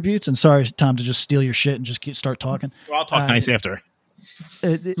biggest attributes, and sorry, Tom, to just steal your shit and just start talking. Well, I'll talk nice after.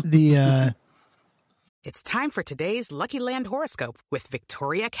 It's time for today's Lucky Land horoscope with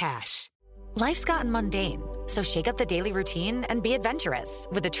Victoria Cash. Life's gotten mundane, so shake up the daily routine and be adventurous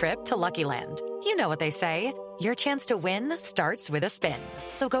with a trip to Lucky Land. You know what they say, your chance to win starts with a spin.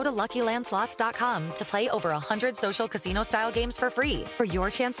 So go to LuckyLandSlots.com to play over 100 social casino-style games for free for your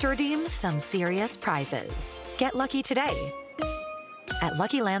chance to redeem some serious prizes. Get lucky today at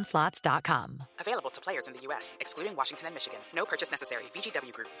LuckyLandSlots.com. Available to players in the U.S., excluding Washington and Michigan. No purchase necessary.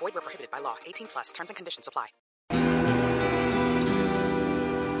 VGW Group. Void where prohibited by law. 18 plus. Terms and conditions apply.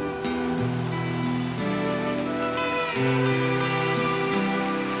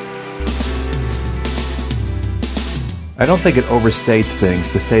 I don't think it overstates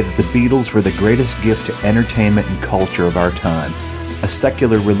things to say that the Beatles were the greatest gift to entertainment and culture of our time, a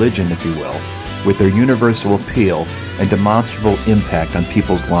secular religion, if you will, with their universal appeal and demonstrable impact on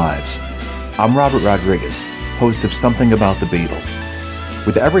people's lives. I'm Robert Rodriguez, host of Something About the Beatles.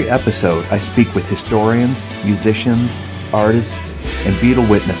 With every episode, I speak with historians, musicians, artists, and Beatle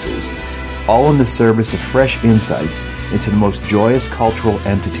witnesses, all in the service of fresh insights into the most joyous cultural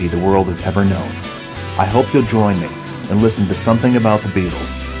entity the world has ever known. I hope you'll join me and listen to Something About the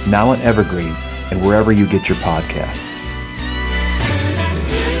Beatles, now on Evergreen and wherever you get your podcasts.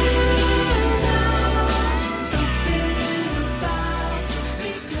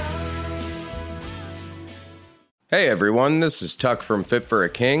 Hey everyone, this is Tuck from Fit for a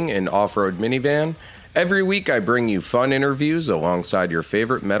King, an off-road minivan, Every week I bring you fun interviews alongside your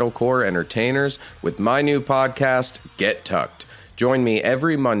favorite metalcore entertainers with my new podcast, Get Tucked. Join me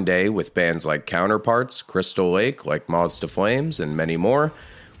every Monday with bands like Counterparts, Crystal Lake, like Moths to Flames, and many more.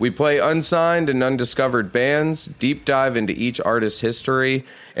 We play unsigned and undiscovered bands, deep dive into each artist's history,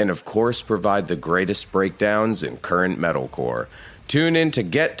 and of course provide the greatest breakdowns in current metalcore. Tune in to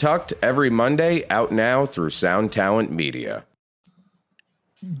Get Tucked every Monday, out now through Sound Talent Media.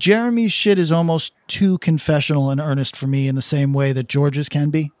 Jeremy's shit is almost too confessional and earnest for me in the same way that George's can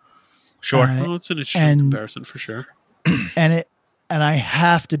be. Sure. Well, it's an interesting comparison for sure. And I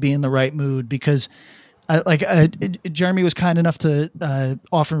have to be in the right mood because Jeremy was kind enough to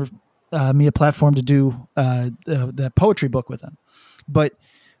offer me a platform to do that poetry book with him. But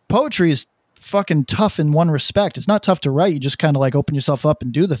poetry is fucking tough in one respect. It's not tough to write. You just kind of like open yourself up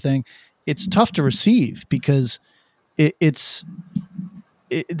and do the thing. It's tough to receive because it's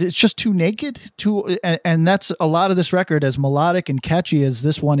just too naked, and that's a lot of this record, as melodic and catchy as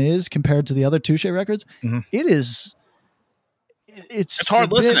this one is compared to the other Touche records. Mm-hmm. It's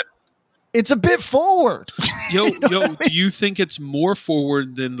hard listening. It's a bit forward. Do you think it's more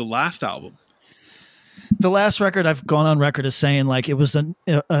forward than the last album? The last record, I've gone on record as saying like it was an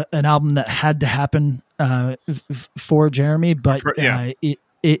album that had to happen for Jeremy, but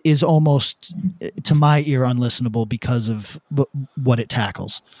it is almost, to my ear, unlistenable because of what it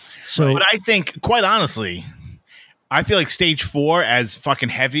tackles. So, but I think, quite honestly, I feel like Stage 4, as fucking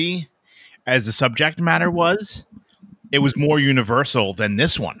heavy as the subject matter was, it was more universal than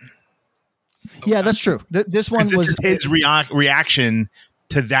this one. Yeah, that's true. This one was his reaction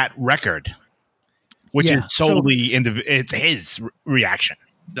to that record, which is solely it's his reaction.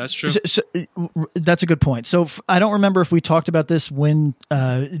 That's true. So, that's a good point. So I don't remember if we talked about this when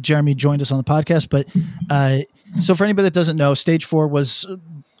Jeremy joined us on the podcast, but so for anybody that doesn't know, Stage 4 was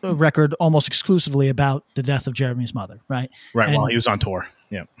a record almost exclusively about the death of Jeremy's mother, right? Right, while he was on tour.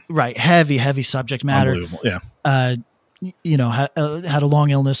 Yeah. Right. Heavy subject matter. Unbelievable. Yeah. Had a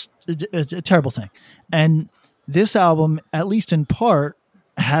long illness. It's a terrible thing. And this album, at least in part,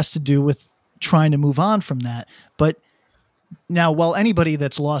 has to do with trying to move on from that. But now, while anybody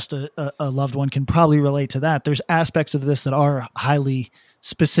that's lost a loved one can probably relate to that, there's aspects of this that are highly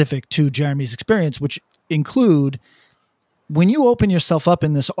specific to Jeremy's experience, which include when you open yourself up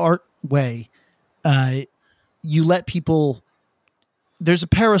in this art way, you let people, there's a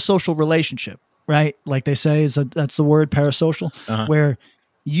parasocial relationship, right? Like they say, that's the word, parasocial, where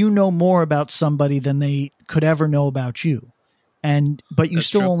you know more about somebody than they could ever know about you. But you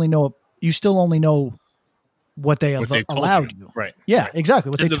still only know what they have allowed you. Right. Yeah,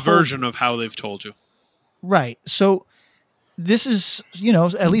 exactly. And the version of how they've told you. Right. So this is,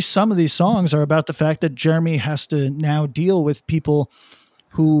 at least some of these songs are about the fact that Jeremy has to now deal with people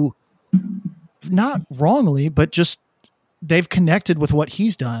who, not wrongly, but just they've connected with what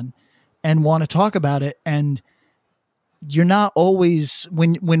he's done and want to talk about it. And you're not always,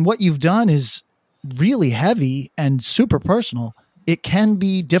 when what you've done is really heavy and super personal, it can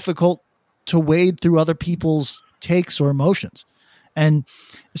be difficult to wade through other people's takes or emotions. And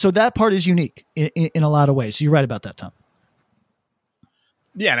so that part is unique in a lot of ways. You're right about that, Tom.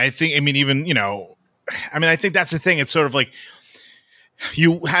 Yeah. And I think, I think that's the thing. It's sort of like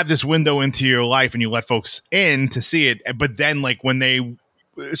you have this window into your life and you let folks in to see it. But then like when they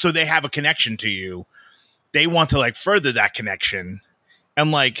have a connection to you, they want to like further that connection.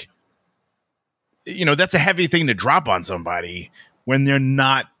 And like, that's a heavy thing to drop on somebody when they're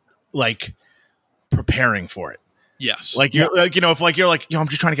not like preparing for it. Yes. Like you're like, if you're like, I'm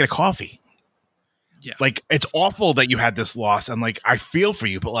just trying to get a coffee. Yeah. Like it's awful that you had this loss and like, I feel for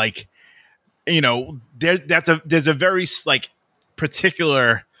you, but like, there's a very like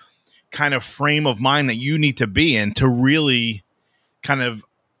particular kind of frame of mind that you need to be in to really kind of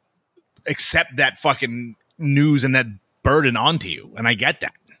accept that fucking news and that burden onto you. And I get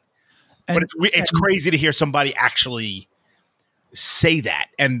that. But it's crazy to hear somebody actually say that,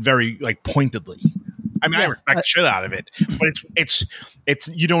 and very like pointedly. I mean, I respect the shit out of it, but it's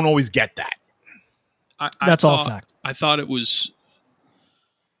you don't always get that. That's all fact. I thought it was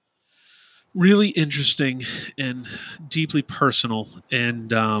really interesting and deeply personal,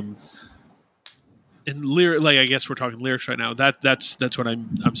 and lyric. Like I guess we're talking lyrics right now. That's what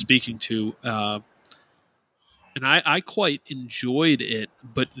I'm speaking to. And I quite enjoyed it,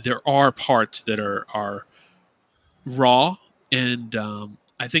 but there are parts that are raw, and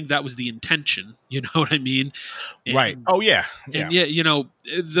I think that was the intention. You know what I mean? And, right. Oh, yeah. And yeah,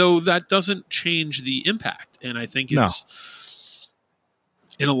 though that doesn't change the impact. And I think it's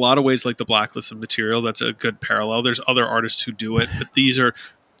in a lot of ways like the Blacklist of Material. That's a good parallel. There's other artists who do it, but these are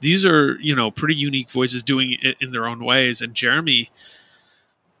these are, you know, pretty unique voices doing it in their own ways. And Jeremy,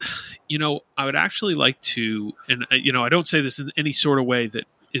 you know, I would actually like to, and you know, I don't say this in any sort of way that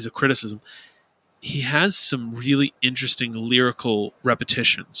is a criticism. He has some really interesting lyrical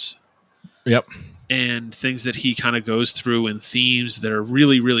repetitions. Yep. And things that he kind of goes through and themes that are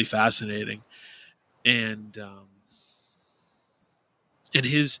really, really fascinating. And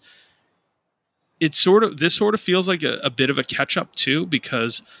this sort of feels like a bit of a catch up too,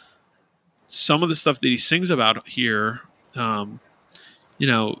 because some of the stuff that he sings about here, you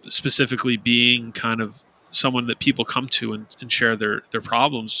know, specifically being kind of someone that people come to and share their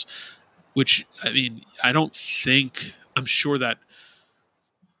problems, which, I mean, I'm sure that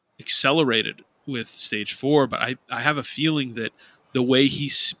accelerated with Stage 4, but I have a feeling that the way he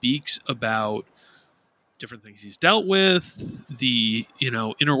speaks about different things he's dealt with, the, you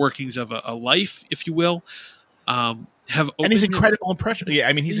know, inner workings of a life, if you will, and he's incredible impression. Yeah,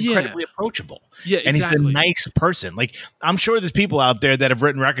 I mean, he's incredibly approachable. Yeah, exactly. And he's a nice person. Like, I'm sure there's people out there that have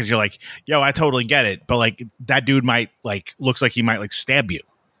written records. You're like, yo, I totally get it, but like that dude might looks like he might like stab you.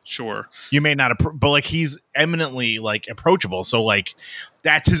 Sure. You may not, but like he's eminently like approachable. So like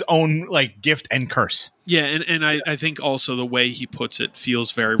that's his own like gift and curse. Yeah, and I think also the way he puts it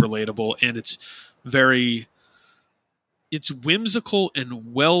feels very relatable, and it's whimsical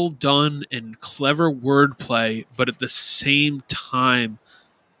and well done and clever wordplay, but at the same time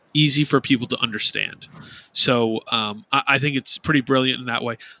easy for people to understand. So I think it's pretty brilliant in that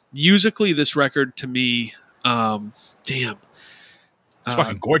way. Musically, this record to me, it's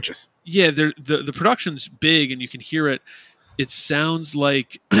fucking gorgeous. Yeah, the production's big, and you can hear it. It sounds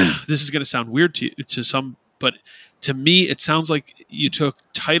like this is going to sound weird to some, but to me, it sounds like you took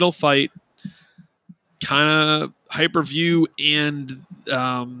Title Fight, kind of Hyperview, and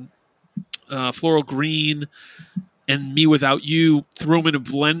Floral Green, and Me Without You, threw them in a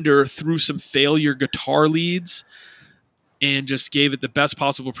blender, threw some failure guitar leads, and just gave it the best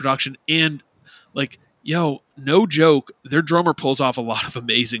possible production. And like, yo, no joke, their drummer pulls off a lot of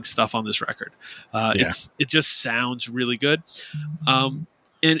amazing stuff on this record. It just sounds really good. And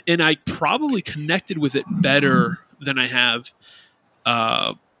I probably connected with it better than I have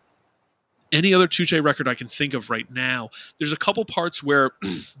any other Chuche record I can think of right now. There's a couple parts where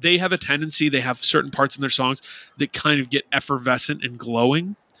they have certain parts in their songs that kind of get effervescent and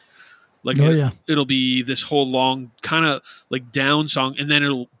glowing. Like it'll be this whole long kind of like down song, and then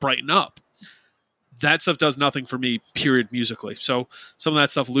it'll brighten up. That stuff does nothing for me, period, musically. So some of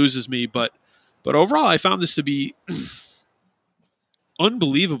that stuff loses me, but overall, I found this to be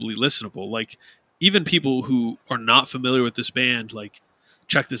unbelievably listenable. Like, even people who are not familiar with this band, like,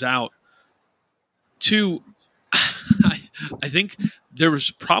 check this out. Two, I think there was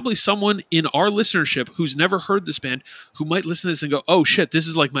probably someone in our listenership who's never heard this band who might listen to this and go, oh shit, this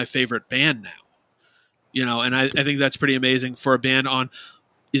is like my favorite band now. You know, and I think that's pretty amazing for a band on...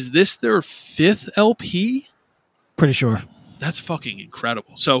 Is this their 5th LP? Pretty sure. That's fucking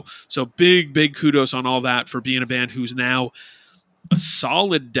incredible. So big kudos on all that for being a band who's now a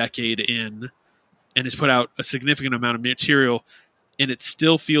solid decade in and has put out a significant amount of material, and it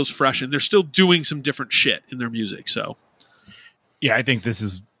still feels fresh, and they're still doing some different shit in their music. So yeah, I think this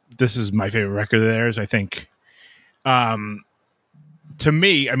is my favorite record of theirs. I think to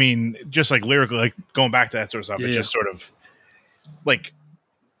me, I mean, just like lyrically, like going back to that sort of stuff, it's just sort of like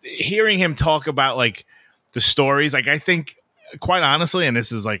hearing him talk about like the stories. Like, I think, quite honestly, and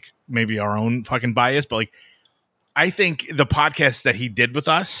this is like maybe our own fucking bias, but like, I think the podcast that he did with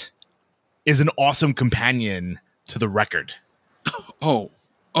us is an awesome companion to the record. Oh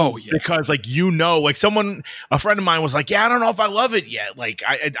yeah. Because like, you know, like a friend of mine was like, yeah, I don't know if I love it yet. Like,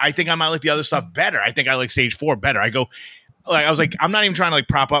 I think I might like the other stuff better. I think I like Stage 4 better. I was like, I'm not even trying to like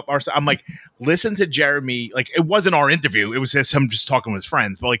prop up I'm like, listen to Jeremy. Like, it wasn't our interview. It was just him just talking with his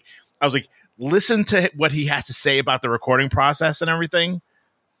friends. But like, I was like, listen to what he has to say about the recording process and everything,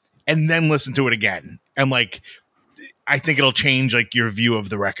 and then listen to it again. And like, I think it'll change like your view of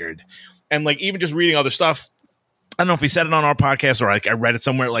the record. And like, even just reading other stuff, I don't know if he said it on our podcast or like I read it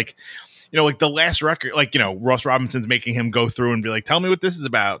somewhere, like, you know, like the last record, like, you know, Ross Robinson's making him go through and be like, tell me what this is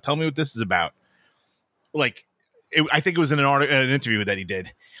about. Tell me what this is about. Like, I think it was in an interview that he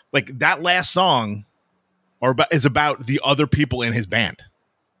did. Like, that last song is about the other people in his band.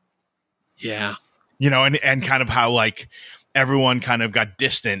 Yeah. You know, and kind of how like everyone kind of got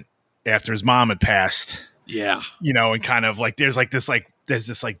distant after his mom had passed. Yeah. You know, and kind of like there's this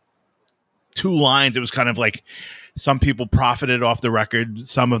 2 lines. It was kind of like, some people profited off the record.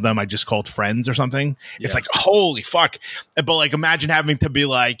 Some of them I just called friends or something. Yeah. It's like, holy fuck. But like, imagine having to be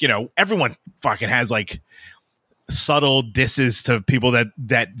like, you know, everyone fucking has like subtle disses to people that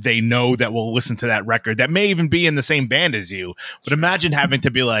they know that will listen to that record that may even be in the same band as you. But imagine having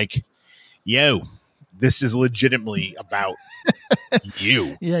to be like, yo, this is legitimately about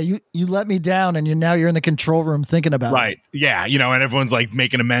you. Yeah, you let me down, and now you're in the control room thinking about right. it. Yeah, and everyone's like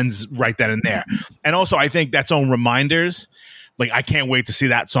making amends right then and there. And also, I think that's on Reminders. Like, I can't wait to see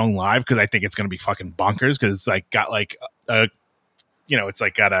that song live because I think it's going to be fucking bonkers because it's like got like a, it's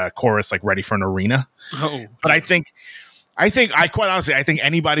like got a chorus like ready for an arena. Oh, but I quite honestly, I think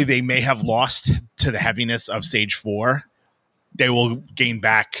anybody they may have lost to the heaviness of Stage 4, they will gain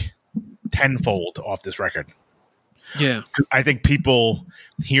back tenfold off this record. Yeah, I think people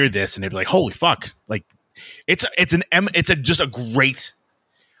hear this and they'd be like, "Holy fuck!" Like, it's just a great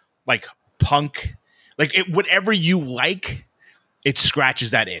like punk, like whatever you like, it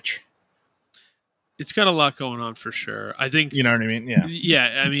scratches that itch. It's got a lot going on for sure. I think you know what I mean. Yeah,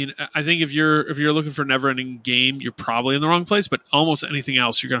 yeah. I mean, I think if you're looking for Never Ending Game, you're probably in the wrong place. But almost anything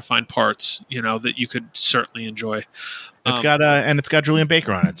else, you're going to find parts that you could certainly enjoy. It's got Julian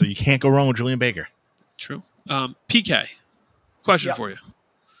Baker on it, so you can't go wrong with Julian Baker. True. PK, question for you.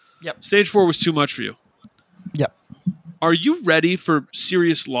 Yep. Stage 4 was too much for you. Yep. Are you ready for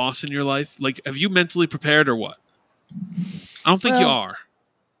serious loss in your life? Like, have you mentally prepared or what? I don't think you are.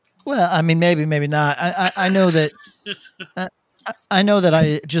 Well, I mean, maybe not. I know that. I know that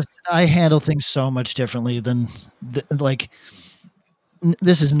I handle things so much differently than like.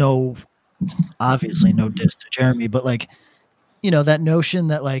 This is obviously no diss to Jeremy, but like, that notion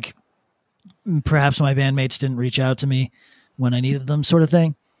that like perhaps my bandmates didn't reach out to me when I needed them, sort of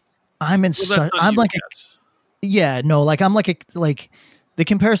thing. I'm like the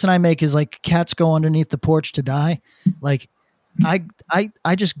comparison I make is like cats go underneath the porch to die. Like I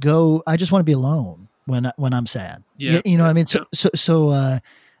just want to be alone when I'm sad. Yeah. You know what I mean? So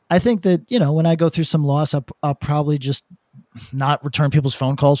I think that, when I go through some loss, I'll probably just not return people's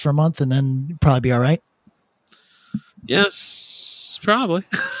phone calls for a month and then probably be all right. Yes, probably.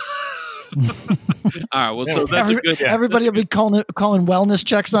 All right. Well, so that's a good. Everybody will be calling wellness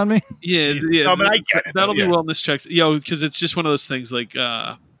checks on me. Yeah. No, but I get it, that'll be wellness checks. Because it's just one of those things. Like,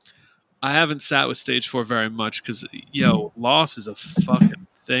 I haven't sat with Stage 4 very much because loss is a fucking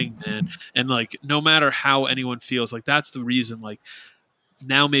thing, man. And like, no matter how anyone feels, like that's the reason. Like,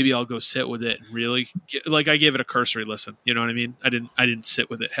 now maybe I'll go sit with it and really like I gave it a cursory listen. You know what I mean? I didn't sit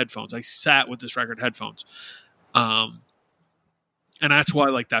with it headphones. I sat with this record headphones. And that's why,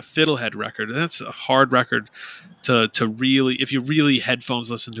 like that Fiddlehead record, that's a hard record to really, if you really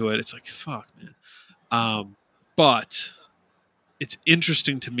headphones listen to it, it's like, fuck, man. But it's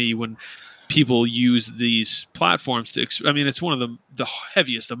interesting to me when people use these platforms to, it's one of the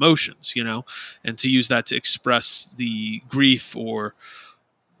heaviest emotions, and to use that to express the grief or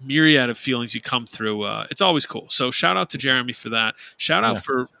myriad of feelings you come through. It's always cool. So shout out to Jeremy for that. Shout out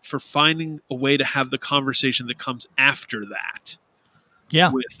for finding a way to have the conversation that comes after that. Yeah.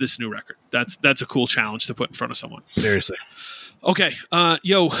 With this new record. That's a cool challenge to put in front of someone. Seriously. Okay.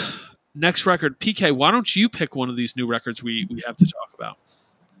 Next record. PK, why don't you pick one of these new records we have to talk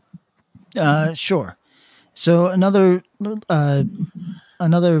about? Sure. So another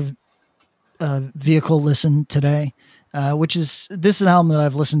vehicle listen today, which is this is an album that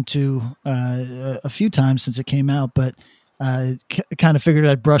I've listened to a few times since it came out, but kind of figured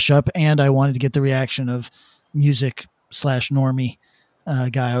I'd brush up, and I wanted to get the reaction of music/normie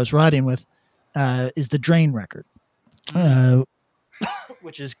guy I was riding with, is the Drain record,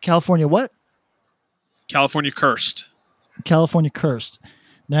 which is California what? California Cursed. California Cursed.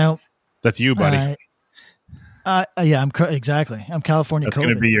 Now that's you, buddy. Yeah, exactly. I'm California. That's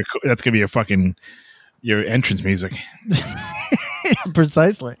gonna be your fucking your entrance music.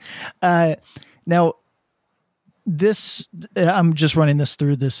 Precisely. Now, this I'm just running this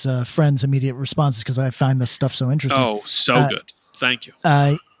through this friend's immediate responses because I find this stuff so interesting. Oh, so good. Thank you.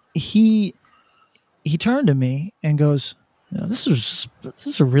 He turned to me and goes, "This is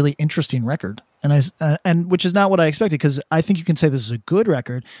a really interesting record." And which is not what I expected, because I think you can say this is a good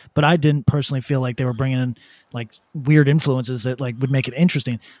record, but I didn't personally feel like they were bringing in like weird influences that like would make it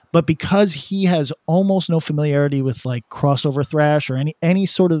interesting. But because he has almost no familiarity with like crossover thrash or any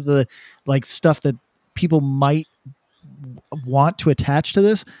sort of the like stuff that people might want to attach to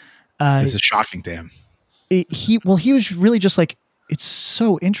this, this is shocking to him. He was really just like, it's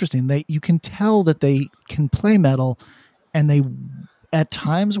so interesting that you can tell that they can play metal, and they at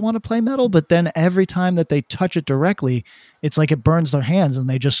times want to play metal, but then every time that they touch it directly, it's like it burns their hands and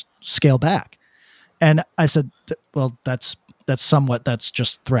they just scale back. And I said, well, that's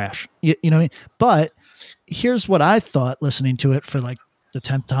just thrash. You know what I mean? But here's what I thought listening to it for like the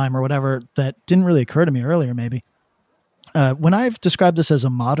 10th time or whatever, that didn't really occur to me earlier maybe. when I've described this as a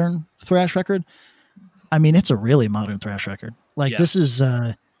modern thrash record, I mean, it's a really modern thrash record. Like this is,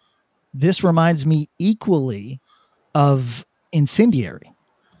 this reminds me equally of Incendiary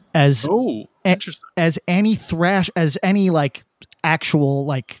as any thrash, as any like actual,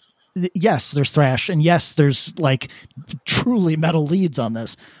 like, yes, there's thrash and yes, there's like truly metal leads on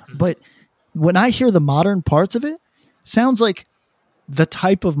this. But when I hear the modern parts of it, sounds like the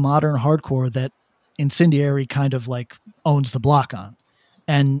type of modern hardcore that Incendiary kind of like owns the block on.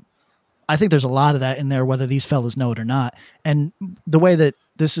 And I think there's a lot of that in there, whether these fellas know it or not. And the way that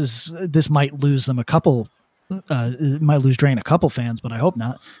this might lose them a couple, it might lose Drain a couple fans, but I hope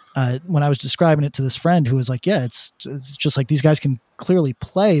not. When I was describing it to this friend who was like, yeah, it's just like these guys can clearly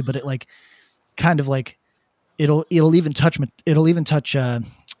play, but it like kind of like it'll even touch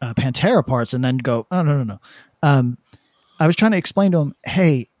Pantera parts and then go, oh no. I was trying to explain to him,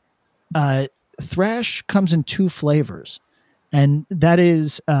 hey, thrash comes in two flavors, and that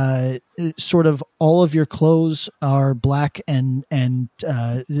is sort of all of your clothes are black and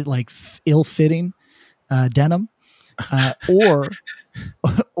like ill-fitting denim, or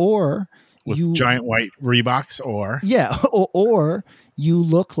with you giant white Reeboks, or you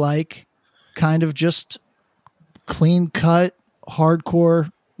look like kind of just clean cut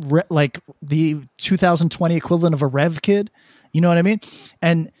hardcore, like the 2020 equivalent of a Rev Kid, you know what I mean?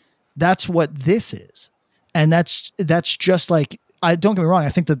 And that's what this is. And that's just like, I don't get me wrong. I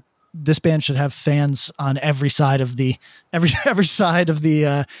think that this band should have fans on every side of the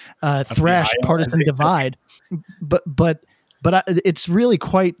thrash partisan divide. But it's really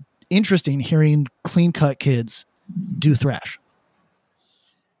quite interesting hearing clean cut kids do thrash.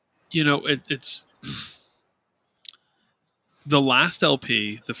 You know, it's the last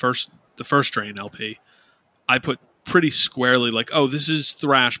LP, the first Drain LP, I put pretty squarely like, oh, this is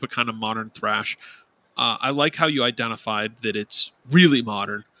thrash, but kind of modern thrash. I like how you identified that it's really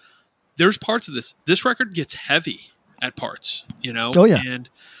modern. There's parts of this record gets heavy at parts, you know? Oh, yeah. And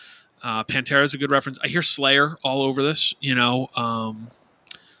Pantera is a good reference. I hear Slayer all over this, you know?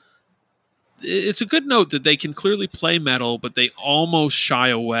 It's a good note that they can clearly play metal, but they almost shy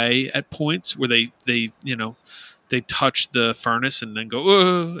away at points where they you know, they touch the furnace and then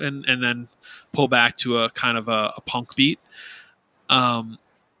go, and then pull back to a kind of a punk beat.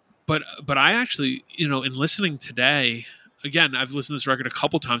 But I actually, you know, in listening today, again, I've listened to this record a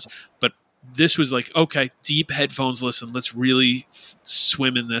couple times, but this was like, okay, deep headphones listen. Let's really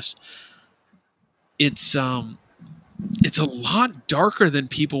swim in this. It's a lot darker than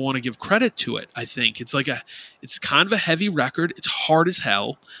people want to give credit to it. I think it's kind of a heavy record. It's hard as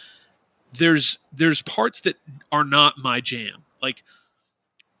hell. There's parts that are not my jam, like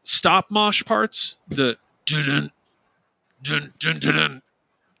stop mosh parts. The dun dun dun dun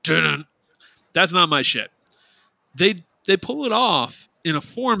dun. That's not my shit. They pull it off in a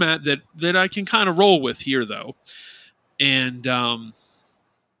format that I can kind of roll with here, though. And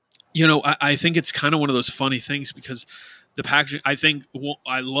you know, I think it's kind of one of those funny things because the packaging,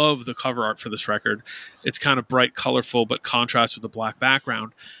 I love the cover art for this record. It's kind of bright, colorful, but contrasts with the black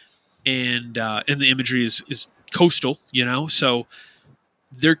background. And the imagery is coastal, you know? So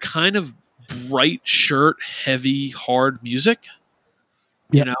they're kind of bright shirt, heavy, hard music.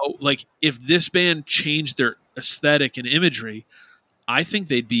 You know, like if this band changed their aesthetic and imagery, I think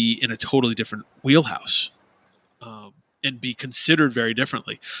they'd be in a totally different wheelhouse. And be considered very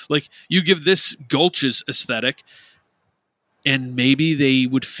differently. Like you give this Gulch's aesthetic, and maybe they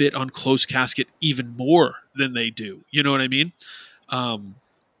would fit on Closed Casket even more than they do. You know what I mean?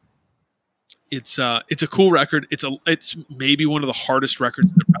 It's a cool record. It's maybe one of the hardest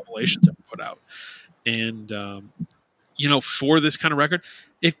records that Revelations ever put out. And you know, for this kind of record,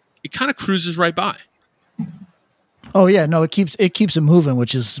 it kind of cruises right by. Oh yeah, no, it keeps it moving,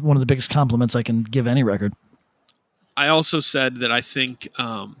 which is one of the biggest compliments I can give any record. I also said that I think,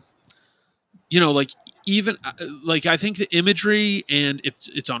 you know, like even like I think the imagery and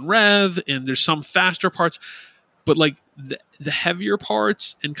it's on Rev and there's some faster parts, but like the heavier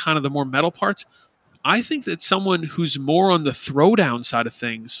parts and kind of the more metal parts, I think that someone who's more on the throwdown side of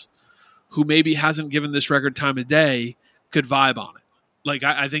things, who maybe hasn't given this record time of day, could vibe on it. Like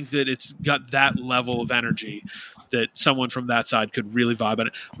I think that it's got that level of energy that someone from that side could really vibe on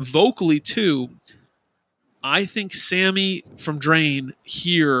it. Vocally too, I think Sammy from Drain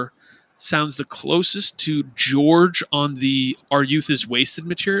here sounds the closest to George on the Our Youth Is Wasted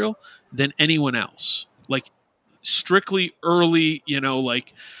material than anyone else. Like strictly early, you know,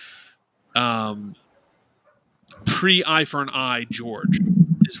 like pre-Eye for an Eye George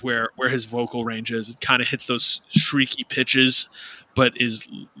is where his vocal range is. It kind of hits those shrieky pitches, but is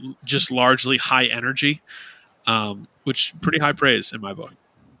just largely high energy. which pretty high praise in my book.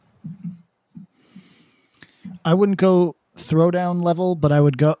 I wouldn't go throwdown level, but I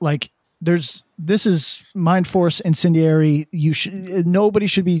would go like this is Mind Force Incendiary. Nobody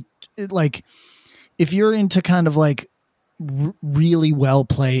should be like, if you're into kind of like really well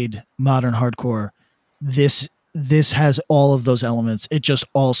played modern hardcore, this has all of those elements. It just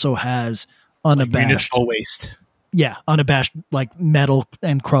also has unabashed municipal waste. Yeah, unabashed like metal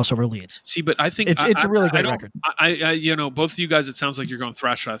and crossover leads. See, but I think it's a really great record. I both of you guys, it sounds like you're going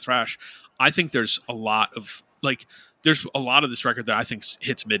thrash. I think there's a lot of this record that I think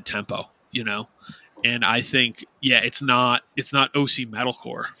hits mid tempo, and I think it's not OC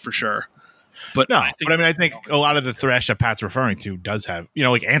metalcore for sure. But no, I think a lot of the thrash that Pat's referring to does have,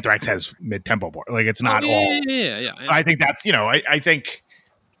 like Anthrax has mid tempo more. Like it's not all. Yeah. I think that's I think.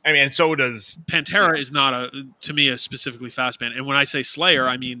 I mean, so does Pantera is not to me a specifically fast band, and when I say Slayer,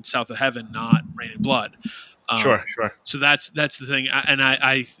 I mean South of Heaven, not Rain and Blood. Sure. So that's the thing, and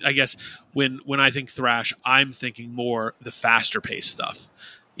I guess when I think thrash, I'm thinking more the faster paced stuff,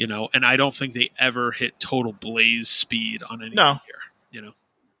 and I don't think they ever hit total blaze speed on anything here,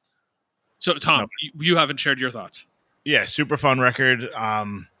 So Tom, you haven't shared your thoughts. Yeah, super fun record.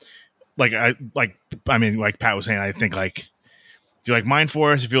 Like Pat was saying, I think like. If you like Mind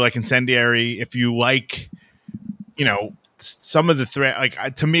Force, if you like Incendiary, if you like, some of the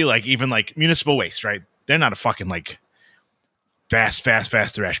threat, to me, like even like Municipal Waste, right? They're not a fucking like fast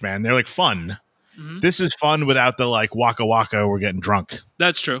thrash band. They're like fun. Mm-hmm. This is fun without the like waka waka. We're getting drunk.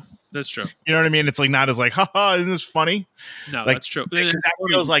 That's true. You know what I mean? It's like not as like, haha, isn't this funny? No, like, that's true. That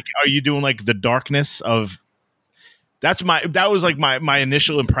feels like, are you doing like the darkness of? That was like my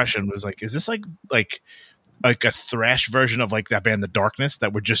initial impression was like, is this like a thrash version of like that band The Darkness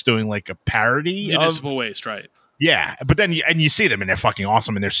that we're just doing like a parody Municipal Waste, right? Yeah, but then you see them and they're fucking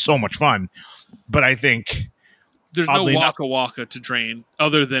awesome and they're so much fun. But I think there's no waka waka to Drain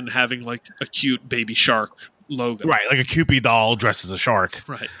other than having like a cute baby shark logo, right? Like a Cupid doll dressed as a shark,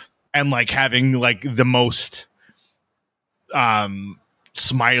 right? And like having like the most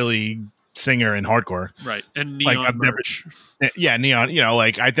smiley singer in hardcore, right? And neon merch. Neon.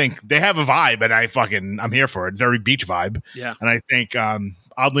 Like I think they have a vibe, and I'm here for it. Very beach vibe. Yeah, and I think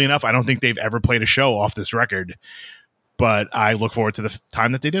oddly enough, I don't think they've ever played a show off this record, but I look forward to the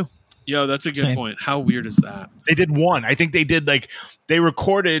time that they do. Yo, that's a good point. How weird is that? They did one. I think they did like they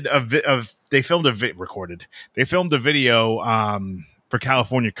recorded they filmed a video for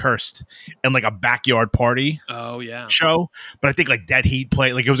California Cursed and like a backyard party show. But I think like Dead Heat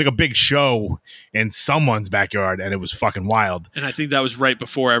played, like it was like a big show in someone's backyard and it was fucking wild. And I think that was right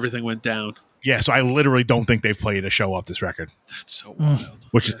before everything went down. Yeah, so I literally don't think they've played a show off this record. That's so wild.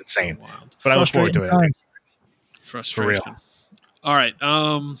 Which is insane. So wild. But I look forward to it. Frustration. For real. All right.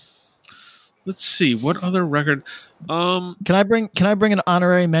 Let's see. What other record? Can I bring an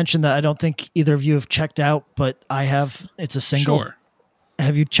honorary mention that I don't think either of you have checked out, but I have. It's a single. Sure.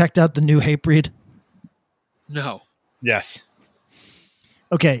 Have you checked out the new Hatebreed? No. Yes.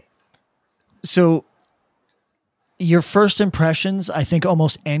 Okay. So your first impressions, I think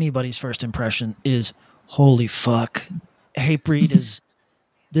almost anybody's first impression is, holy fuck. Hatebreed is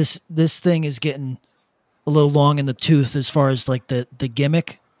this thing is getting a little long in the tooth as far as like the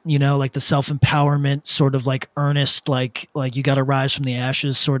gimmick, like the self-empowerment sort of like earnest, like you got to rise from the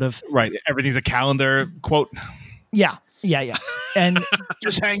ashes sort of. Right. Everything's a calendar quote. Yeah. And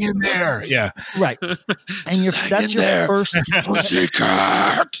just hang in there. Yeah. Right. And that's your first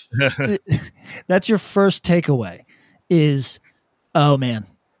that's your first takeaway is, oh man,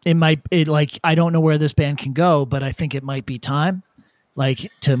 I don't know where this band can go, but I think it might be time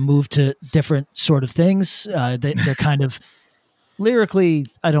like to move to different sort of things. They're kind of lyrically,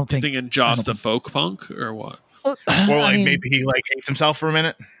 I don't think. You thinking just a folk punk or what? Or like maybe he like hates himself for a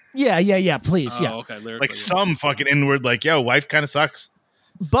minute. Yeah, please. Oh, yeah. Okay. Lyrically, like some fucking inward, like, yo, life kind of sucks.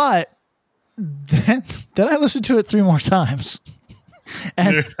 But then I listened to it 3 more times.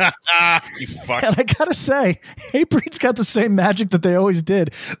 And, you fuck. And I gotta say, Hatebreed's got the same magic that they always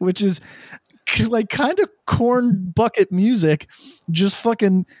did, which is like kind of corn bucket music, just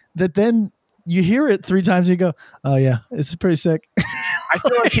fucking that then you hear it 3 times and you go, oh yeah, it's pretty sick. I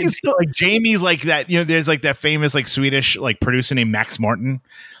feel like it's like Jamie's like that, there's like that famous like Swedish like producer named Max Martin.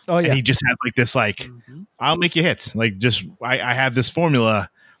 Oh yeah. And he just has like this like, I'll make you hits. Like just I have this formula,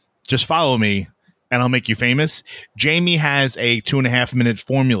 just follow me and I'll make you famous. Jamie has a 2.5 minute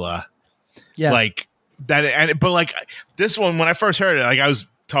formula. Yeah. Like that but like this one, when I first heard it, like I was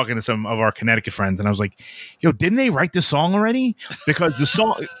talking to some of our Connecticut friends and I was like, yo, didn't they write this song already? Because the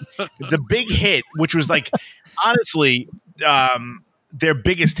song the big hit, which was like honestly their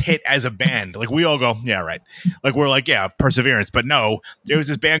biggest hit as a band. Like we all go, yeah, right. Like we're like, yeah, Perseverance. But no, there was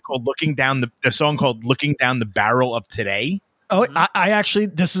this band called the song called Looking Down the Barrel of Today. Oh, I actually,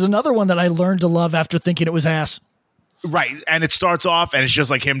 this is another one that I learned to love after thinking it was ass. Right. And it starts off and it's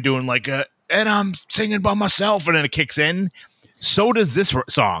just like him doing like, and I'm singing by myself. And then it kicks in. So does this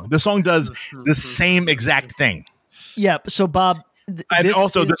song. The song does the same exact thing. Yeah. So Bob. And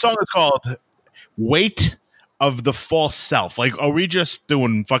also the song is called Weight of the False Self. Like, are we just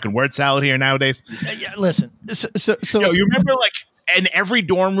doing fucking word salad here nowadays? Yeah, listen. So yo, you remember like in every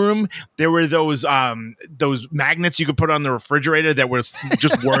dorm room there were those magnets you could put on the refrigerator that were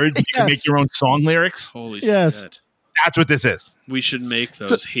just words. You could make your own song lyrics. Holy yes. shit. That's what this is. We should make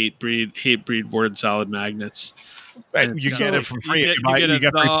those hate breed word salad magnets. Right, you get it from free. You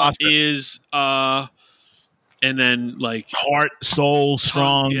get free pasta. Is and then like heart, soul,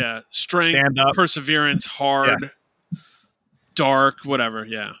 strong, strength, stand up, perseverance, hard, dark, whatever.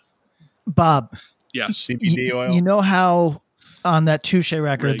 Yeah, Bob. Yes, CBD oil. You know how on that Touche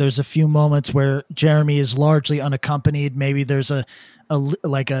record, there's a few moments where Jeremy is largely unaccompanied. Maybe there's a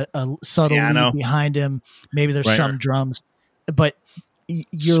subtle lead behind him. Maybe there's some drums, but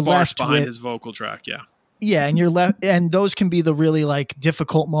you're left behind with his vocal track. Yeah. Yeah, and you're left, and those can be the really like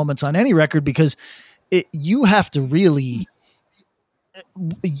difficult moments on any record because you have to really,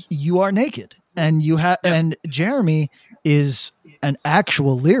 you are naked, and you have, and Jeremy is an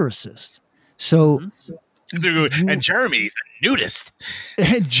actual lyricist, so. And Jeremy's a nudist.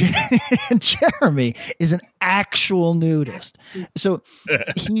 And Jeremy is an actual nudist, so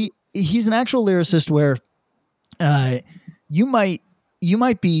he's an actual lyricist where you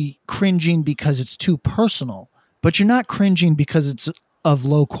might be cringing because it's too personal, but you're not cringing because it's of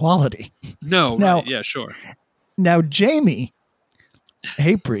low quality. No, now, right. Yeah, sure. Now, Jamie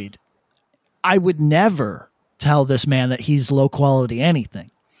Hatebreed, I would never tell this man that he's low quality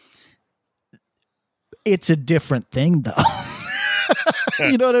anything. It's a different thing, though.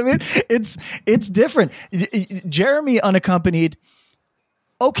 You know what I mean? It's different. Jeremy unaccompanied,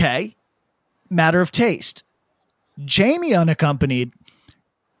 okay, matter of taste. Jamie unaccompanied,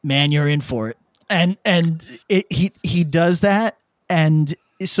 man, you're in for it. And he does that. And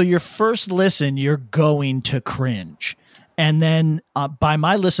so your first listen, you're going to cringe. And then by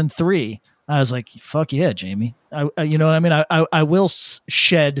my listen 3, I was like, fuck yeah, Jamie. You know what I mean? I will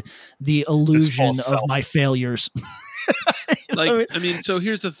shed the illusion of my failures. Like, I mean, so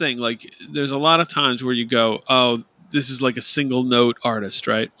here's the thing. Like, there's a lot of times where you go, oh, this is like a single note artist,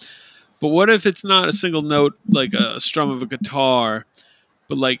 right? But what if it's not a single note, like a strum of a guitar,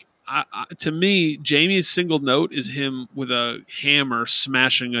 but like, to me, Jamie's single note is him with a hammer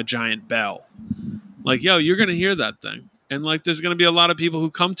smashing a giant bell. Like, yo, you're going to hear that thing. And like, there's going to be a lot of people who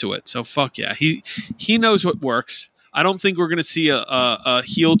come to it. So fuck yeah. He knows what works. I don't think we're going to see a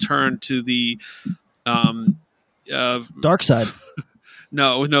heel turn to the dark side.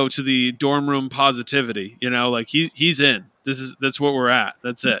 No, to the dorm room positivity, you know, like he's in. That's what we're at.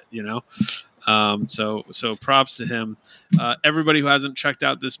 That's it, you know? So props to him. Everybody who hasn't checked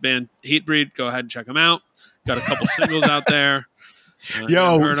out this band Hatebreed, go ahead and check them out. Got a couple singles out there.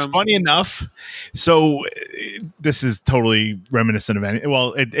 Yo, it's funny enough. So this is totally reminiscent of any.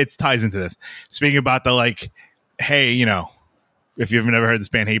 Well, it ties into this. Speaking about the like, hey, you know, if you've never heard this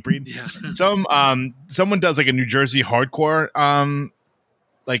band Hatebreed, someone does like a New Jersey hardcore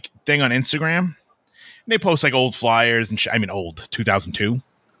like thing on Instagram. And they post like old flyers and I mean old 2002.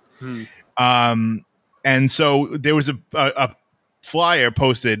 And so there was a flyer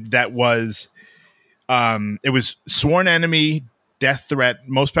posted that was it was Sworn Enemy, Death Threat,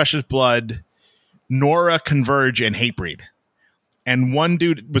 Most Precious Blood, Nora, Converge, and Hatebreed. And one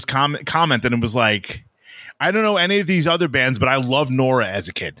dude was commented and was like, I don't know any of these other bands, but I loved Nora as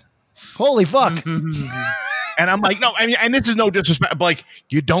a kid. Holy fuck. And I'm like, no, I mean, and this is no disrespect, but like,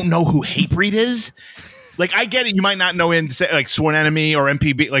 you don't know who Hatebreed is? Like, I get it. You might not know like Sworn Enemy or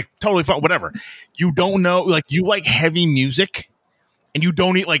MPB, like totally fine, whatever. You don't know, like, you like heavy music and you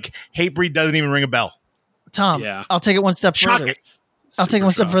don't like Hatebreed doesn't even ring a bell. Tom, I'll take it one step further. I'll take it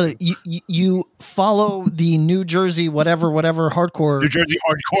one step further. You follow the New Jersey whatever hardcore. New Jersey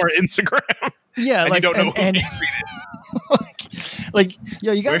hardcore Instagram. Yeah, and like you don't know and, who Hatebreed is. like,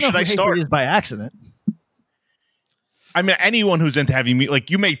 yo, you gotta know who Hatebreed is by accident. I mean, anyone who's into heavy music, like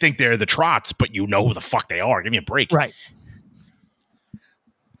you may think they're the Trots, but you know who the fuck they are. Give me a break. Right.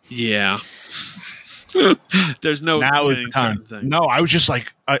 Yeah. There's no now is the time. No, I was just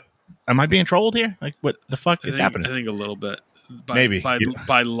like, am I being trolled here? Like, what the fuck is happening? I think a little bit.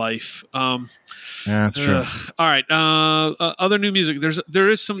 by life. Yeah, that's true. All right. Other new music. There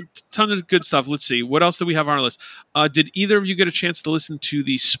is some ton of good stuff. Let's see. What else do we have on our list? Did either of you get a chance to listen to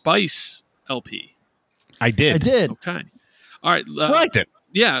the Spice LP? I did. Okay. All right. I liked it.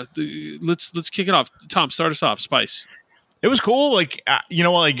 Yeah. Let's kick it off. Tom, start us off. Spice. It was cool. Like,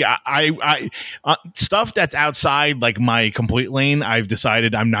 I stuff that's outside like my complete lane. I've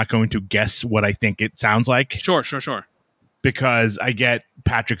decided I'm not going to guess what I think it sounds like. Sure. Because I get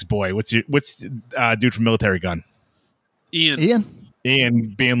Patrick's boy. What's dude from Military Gun? Ian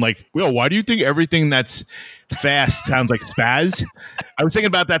being like, well, why do you think everything that's fast sounds like spaz? I was thinking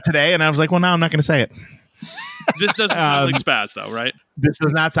about that today, and I was like, well, no, I'm not going to say it. This doesn't sound like spaz, though, right? This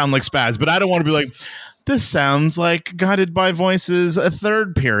does not sound like spaz, but I don't want to be like, this sounds like Guided by Voices, a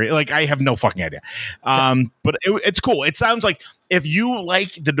third period. Like, I have no fucking idea. But it's cool. It sounds like if you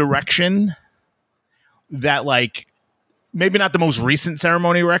like the direction that, like, maybe not the most recent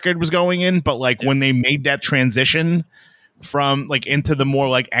Ceremony record was going in, but like when they made that transition from like into the more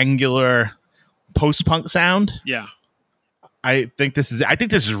like angular post-punk sound. Yeah. I think this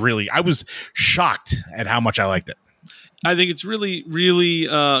is really, I was shocked at how much I liked it. I think it's really, really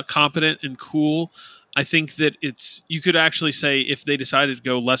competent and cool. I think that you could actually say if they decided to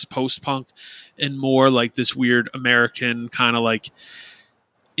go less post-punk and more like this weird American kind of like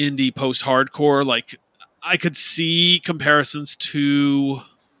indie post-hardcore, like I could see comparisons to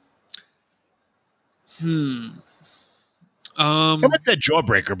Someone said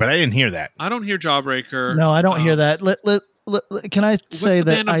Jawbreaker, but I didn't hear that. I don't hear Jawbreaker. No, I don't hear that. Can I say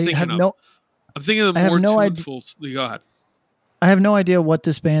that I have no... I'm thinking of the more tuneful... Go ahead. I have no idea what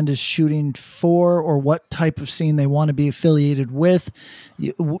this band is shooting for or what type of scene they want to be affiliated with.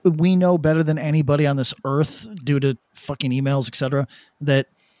 We know better than anybody on this earth, due to fucking emails, etc., that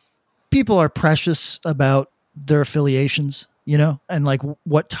people are precious about their affiliations, and like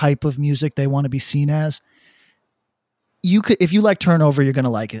what type of music they want to be seen as. If you like Turnover, you're going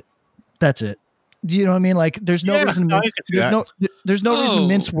to like it. That's it. Do you know what I mean? Like, there's no reason. There's no reason to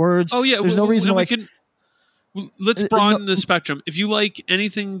mince words. Oh yeah, there's no reason let's broaden the spectrum. If you like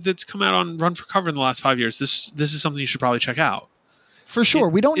anything that's come out on Run for Cover in the last 5 years, this is something you should probably check out. For sure.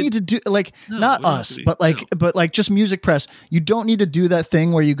 We don't need to do not us, but just Music Press. You don't need to do that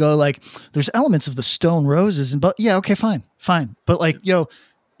thing where you go like, there's elements of the Stone Roses but yeah, okay, fine. But like,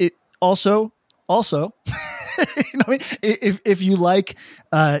 it also, you know what I mean? If you like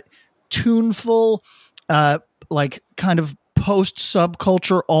tuneful, like kind of post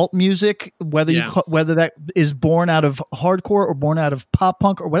subculture alt music, whether that is born out of hardcore or born out of pop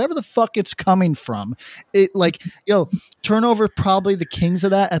punk or whatever the fuck it's coming from, Turnover probably the kings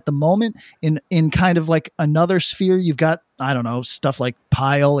of that at the moment. In kind of like another sphere, you've got, I don't know, stuff like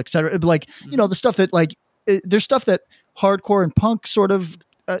Pile, etc. Like, the stuff that like there's stuff that hardcore and punk sort of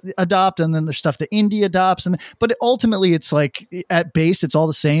adopt, and then there's stuff that indie adopts, but ultimately it's like at base it's all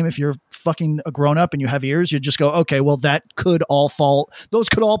the same. If you're fucking a grown up and you have ears, you just go, okay, well those could all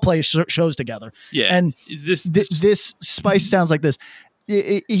play shows together. Yeah, and this Spice sounds like this.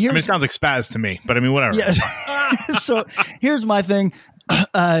 It sounds like spaz to me, but I mean, whatever. Yeah. So here's my thing.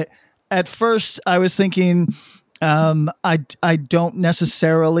 At first I was thinking, I don't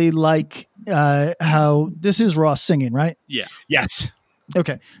necessarily like how this is Ross singing, right? Yeah. Yes.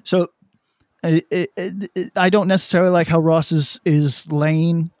 Okay, so I don't necessarily like how Ross is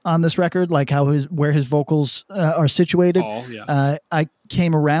laying on this record, like where his vocals are situated. I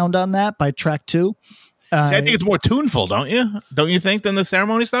came around on that by track 2. I think it's more tuneful, don't you? Don't you think, than the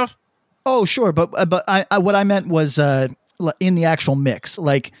Ceremony stuff? Oh, sure, but I what I meant was in the actual mix,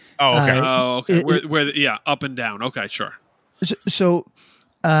 like. Oh, okay. Where up and down. Okay, sure. So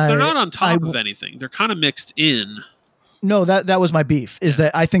they're not on top of anything. They're kind of mixed in. No, that was my beef, is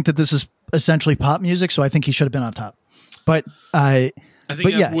that I think that this is essentially pop music, so I think he should have been on top. But I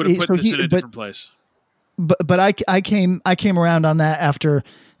think I would have put this in a different place. But I came around on that after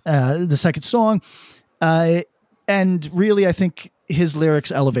the second song, and really I think his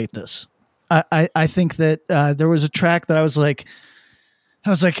lyrics elevate this. I think that there was a track that I was like,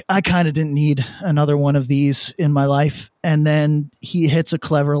 I kind of didn't need another one of these in my life, and then he hits a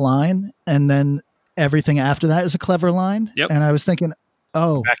clever line, and then everything after that is a clever line. Yep. And I was thinking,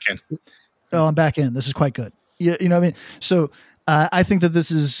 I'm back in. This is quite good. You know what I mean? So I think that this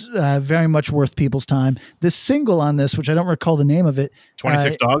is very much worth people's time. This single on this, which I don't recall the name of it.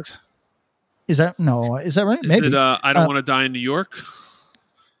 26 Dogs? Is that right? Is Maybe. it I Don't Want to Die in New York?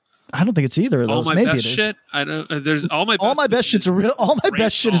 I don't think it's either of those. All My Maybe Best it is. Shit. I don't. There's All My Best Shit's a real. All My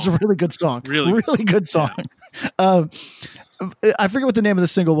Best Shit is a really good song. Really good song. Yeah. I forget what the name of the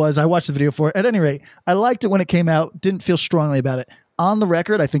single was. I watched the video for it. At any rate, I liked it when it came out. Didn't feel strongly about it. On the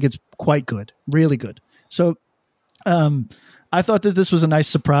record, I think it's quite good, really good. So, I thought that this was a nice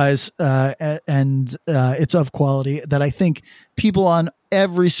surprise, and it's of quality that I think people on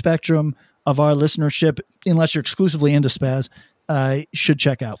every spectrum of our listenership, unless you're exclusively into spaz, should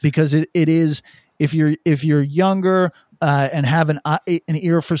check out, because it is, if you're younger and have an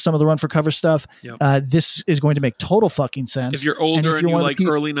ear for some of the Run for Cover stuff, this is going to make total fucking sense. If you're older and you like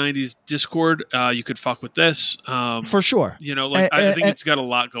early 90s Discord, you could fuck with this. For sure. I think it's got a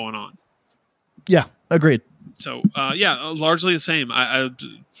lot going on. Yeah, agreed. So, largely the same.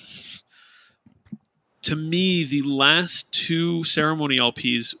 To me, the last two Ceremony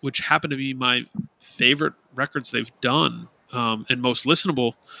LPs, which happen to be my favorite records they've done, and most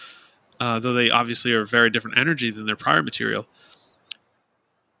listenable, though they obviously are very different energy than their prior material,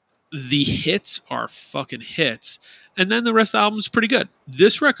 the hits are fucking hits. And then the rest of the album is pretty good.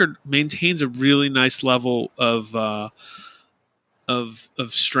 This record maintains a really nice level of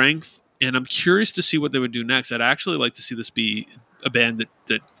strength, and I'm curious to see what they would do next. I'd actually like to see this be a band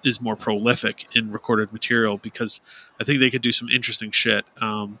that is more prolific in recorded material, because I think they could do some interesting shit.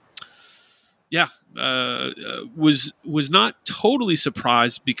 Was not totally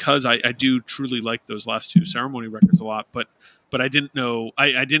surprised, because I do truly like those last two Ceremony records a lot, but I didn't know,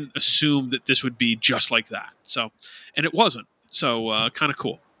 I didn't assume that this would be just like that. So, and it wasn't. So kind of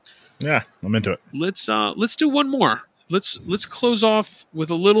cool. Yeah, I'm into it. Let's do one more. Let's close off with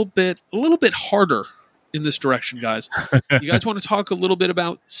a little bit harder in this direction, guys. You guys want to talk a little bit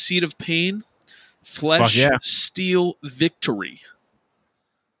about Seed of Pain, Flesh, Steel, Victory?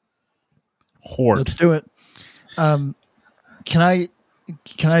 Horde. Let's do it. Can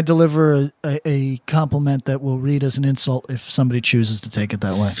I deliver a compliment that will read as an insult if somebody chooses to take it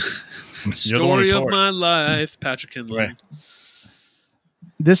that way? Story of my life, Patrick Kinlan. Right.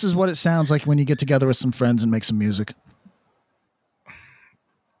 This is what it sounds like when you get together with some friends and make some music.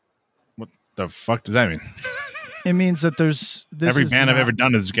 What the fuck does that mean? It means that every band I've ever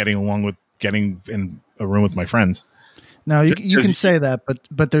done is getting in a room with my friends. Now you can say that,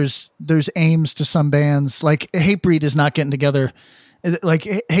 but there's aims to some bands. Like Hatebreed is not getting together. Like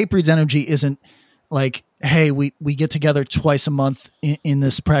Hatebreed's energy isn't like, hey, we get together twice a month in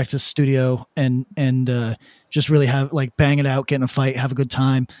this practice studio and just really have like bang it out, get in a fight, have a good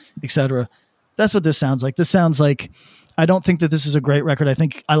time, etc. That's what this sounds like. This sounds like, I don't think that this is a great record. I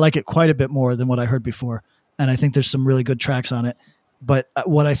think I like it quite a bit more than what I heard before, and I think there's some really good tracks on it. But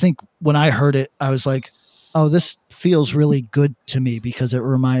what I think when I heard it, I was like, oh, this feels really good to me, because it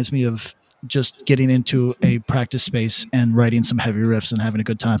reminds me of just getting into a practice space and writing some heavy riffs and having a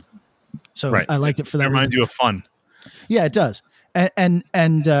good time. So I liked it for that reason. It reminds you of fun. Yeah, it does. And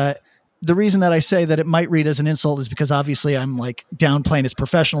the reason that I say that it might read as an insult is because obviously I'm like downplaying its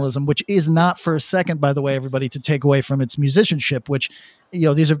professionalism, which is not for a second, by the way, everybody, to take away from its musicianship, which,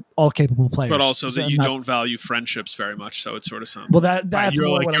 these are all capable players. But also that you don't value friendships very much. So it sort of sounds. Well, that's you're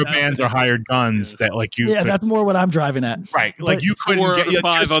more like your bands are hired guns that like you. Yeah, that's more what I'm driving at. Right. Like you couldn't 4 get or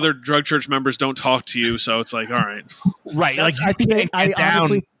 5 other Drug Church members don't talk to you. So it's like, all right. Right. Like you can't get down.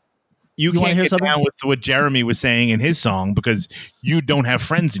 Honestly, you can't get down with what Jeremy was saying in his song because you don't have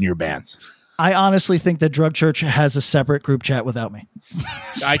friends in your bands. I honestly think that Drug Church has a separate group chat without me.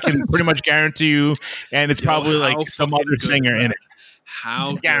 I can pretty much guarantee you, and it's probably like some other singer in it.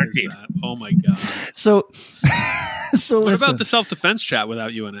 How guaranteed that? Oh my god! So what about the self-defense chat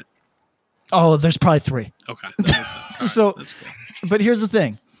without you in it? Oh, there's probably 3. Okay, that makes sense. Right, so that's cool. But here's the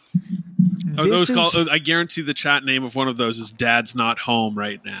thing. Are those called? I guarantee the chat name of one of those is "Dad's Not Home"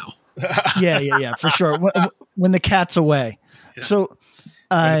 right now. Yeah, for sure. When the cat's away. Yeah. So.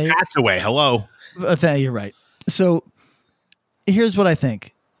 Cat's away. Hello. You're right. So here's what I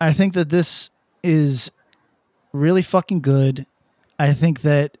think. I think that this is really fucking good. I think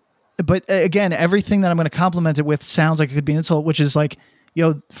that, but again, everything that I'm going to compliment it with sounds like it could be an insult, which is like,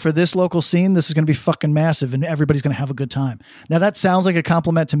 for this local scene, this is going to be fucking massive and everybody's going to have a good time. Now that sounds like a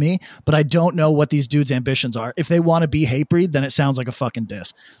compliment to me, but I don't know what these dudes' ambitions are. If they want to be Hatebreed, then it sounds like a fucking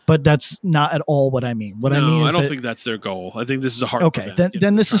diss, but that's not at all what I mean. I mean is I don't think that's their goal. I think this is a hard. Okay.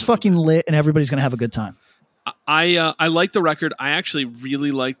 Then this is fucking lit and everybody's going to have a good time. I like the record. I actually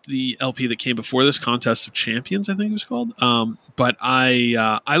really liked the LP that came before this, Contest of Champions, I think it was called. But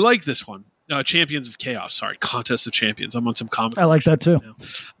I like this one. Champions of Chaos. Sorry, Contest of Champions. I'm on some comic. I like that too.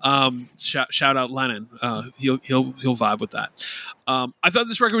 Shout out Lennon. He'll vibe with that. I thought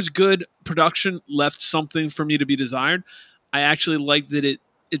this record was good. Production left something for me to be desired. I actually like that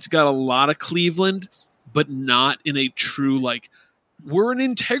it's got a lot of Cleveland, but not in a true like we're an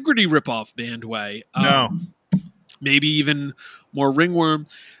Integrity ripoff band way. No. maybe even more Ringworm.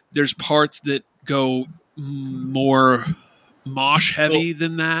 There's parts that go more mosh heavy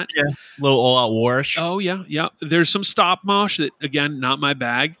than that. Yeah, a little All Out War-ish. Oh yeah. There's some stop mosh that, again, not my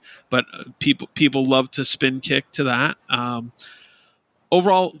bag, but people love to spin kick to that.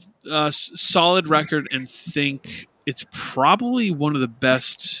 Overall, solid record, and think it's probably one of the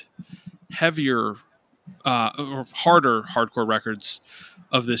best heavier or harder hardcore records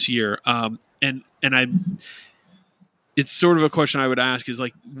of this year. It's sort of a question I would ask is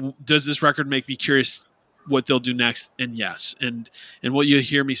like, does this record make me curious what they'll do next? And yes. And what you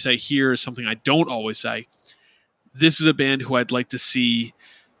hear me say here is something I don't always say. This is a band who I'd like to see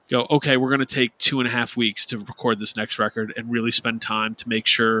go, okay, we're going to take 2.5 weeks to record this next record and really spend time to make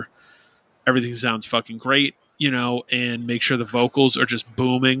sure everything sounds fucking great, and make sure the vocals are just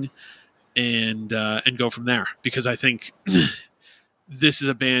booming and go from there. Because I think this is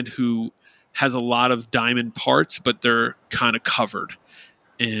a band who has a lot of diamond parts, but they're kind of covered.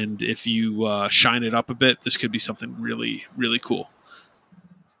 And if you shine it up a bit, this could be something really, really cool.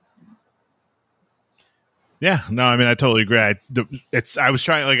 Yeah, no, I mean, I totally agree. I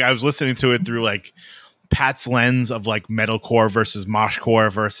was listening to it through like Pat's lens of like metalcore versus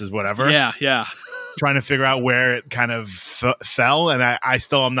moshcore versus whatever. Yeah. Trying to figure out where it kind of fell, and I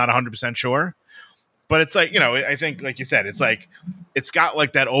still am not 100% sure. But it's like, I think, like you said, it's like it's got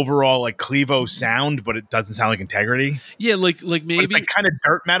like that overall like Clevo sound, but it doesn't sound like Integrity. Yeah, like maybe like kind of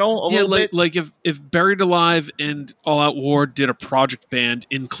dirt metal a little bit. Like if Buried Alive and All Out War did a project band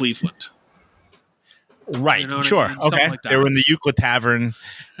in Cleveland. Right. Sure. I mean? Okay. Like they were in the Euclid Tavern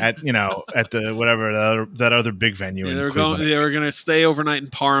at at the whatever that other big venue. Yeah, in they were going to stay overnight in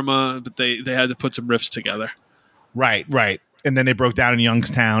Parma, but they had to put some riffs together. Right. And then they broke down in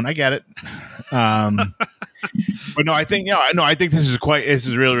Youngstown. I get it. But no, I think this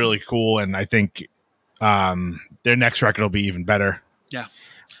is really, really cool, and I think their next record will be even better. Yeah.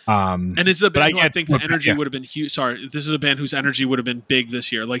 And this is a band I think the energy would have been huge. Sorry, this is a band whose energy would have been big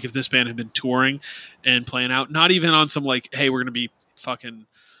this year. Like if this band had been touring and playing out, not even on some like, hey, we're going to be fucking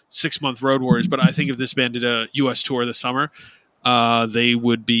 6-month road warriors, but I think if this band did a U.S. tour this summer, they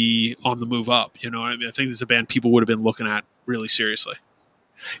would be on the move up. You know what I mean? I think this is a band people would have been looking at really seriously.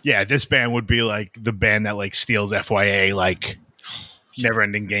 Yeah, this band would be like the band that like steals FYA, like Never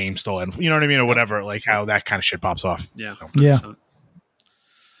Ending Game stolen. You know what I mean? Or whatever, like how that kind of shit pops off. Yeah. So. Yeah.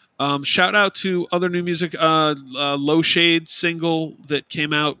 Shout out to other new music. Low Shade single that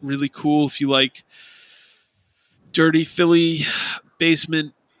came out, really cool. If you like dirty Philly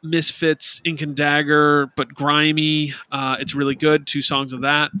basement Misfits, Ink and Dagger, but grimy, it's really good. 2 songs of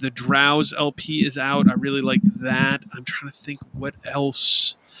that. The Drowse LP is out. I really like that. I'm trying to think what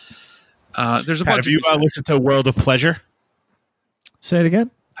else. There's a bunch. Have you listened to World of Pleasure? Say it again.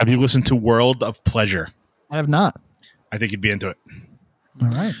 Have you listened to World of Pleasure? I have not. I think you'd be into it. All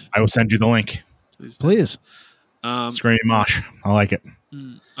right. I will send you the link. Please. Scream mosh. I like it.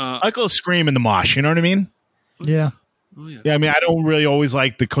 I like a little scream in the mosh. You know what I mean? Yeah. Oh, yeah. Yeah, I mean, I don't really always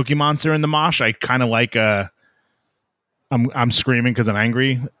like the Cookie Monster in the mosh. I kind of like I'm screaming because I'm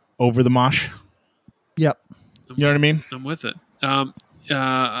angry over the mosh. Yep. You know what I mean? I'm with it.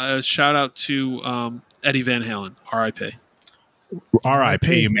 A shout out to Eddie Van Halen, R.I.P.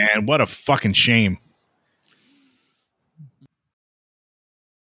 R.I.P. Man, what a fucking shame.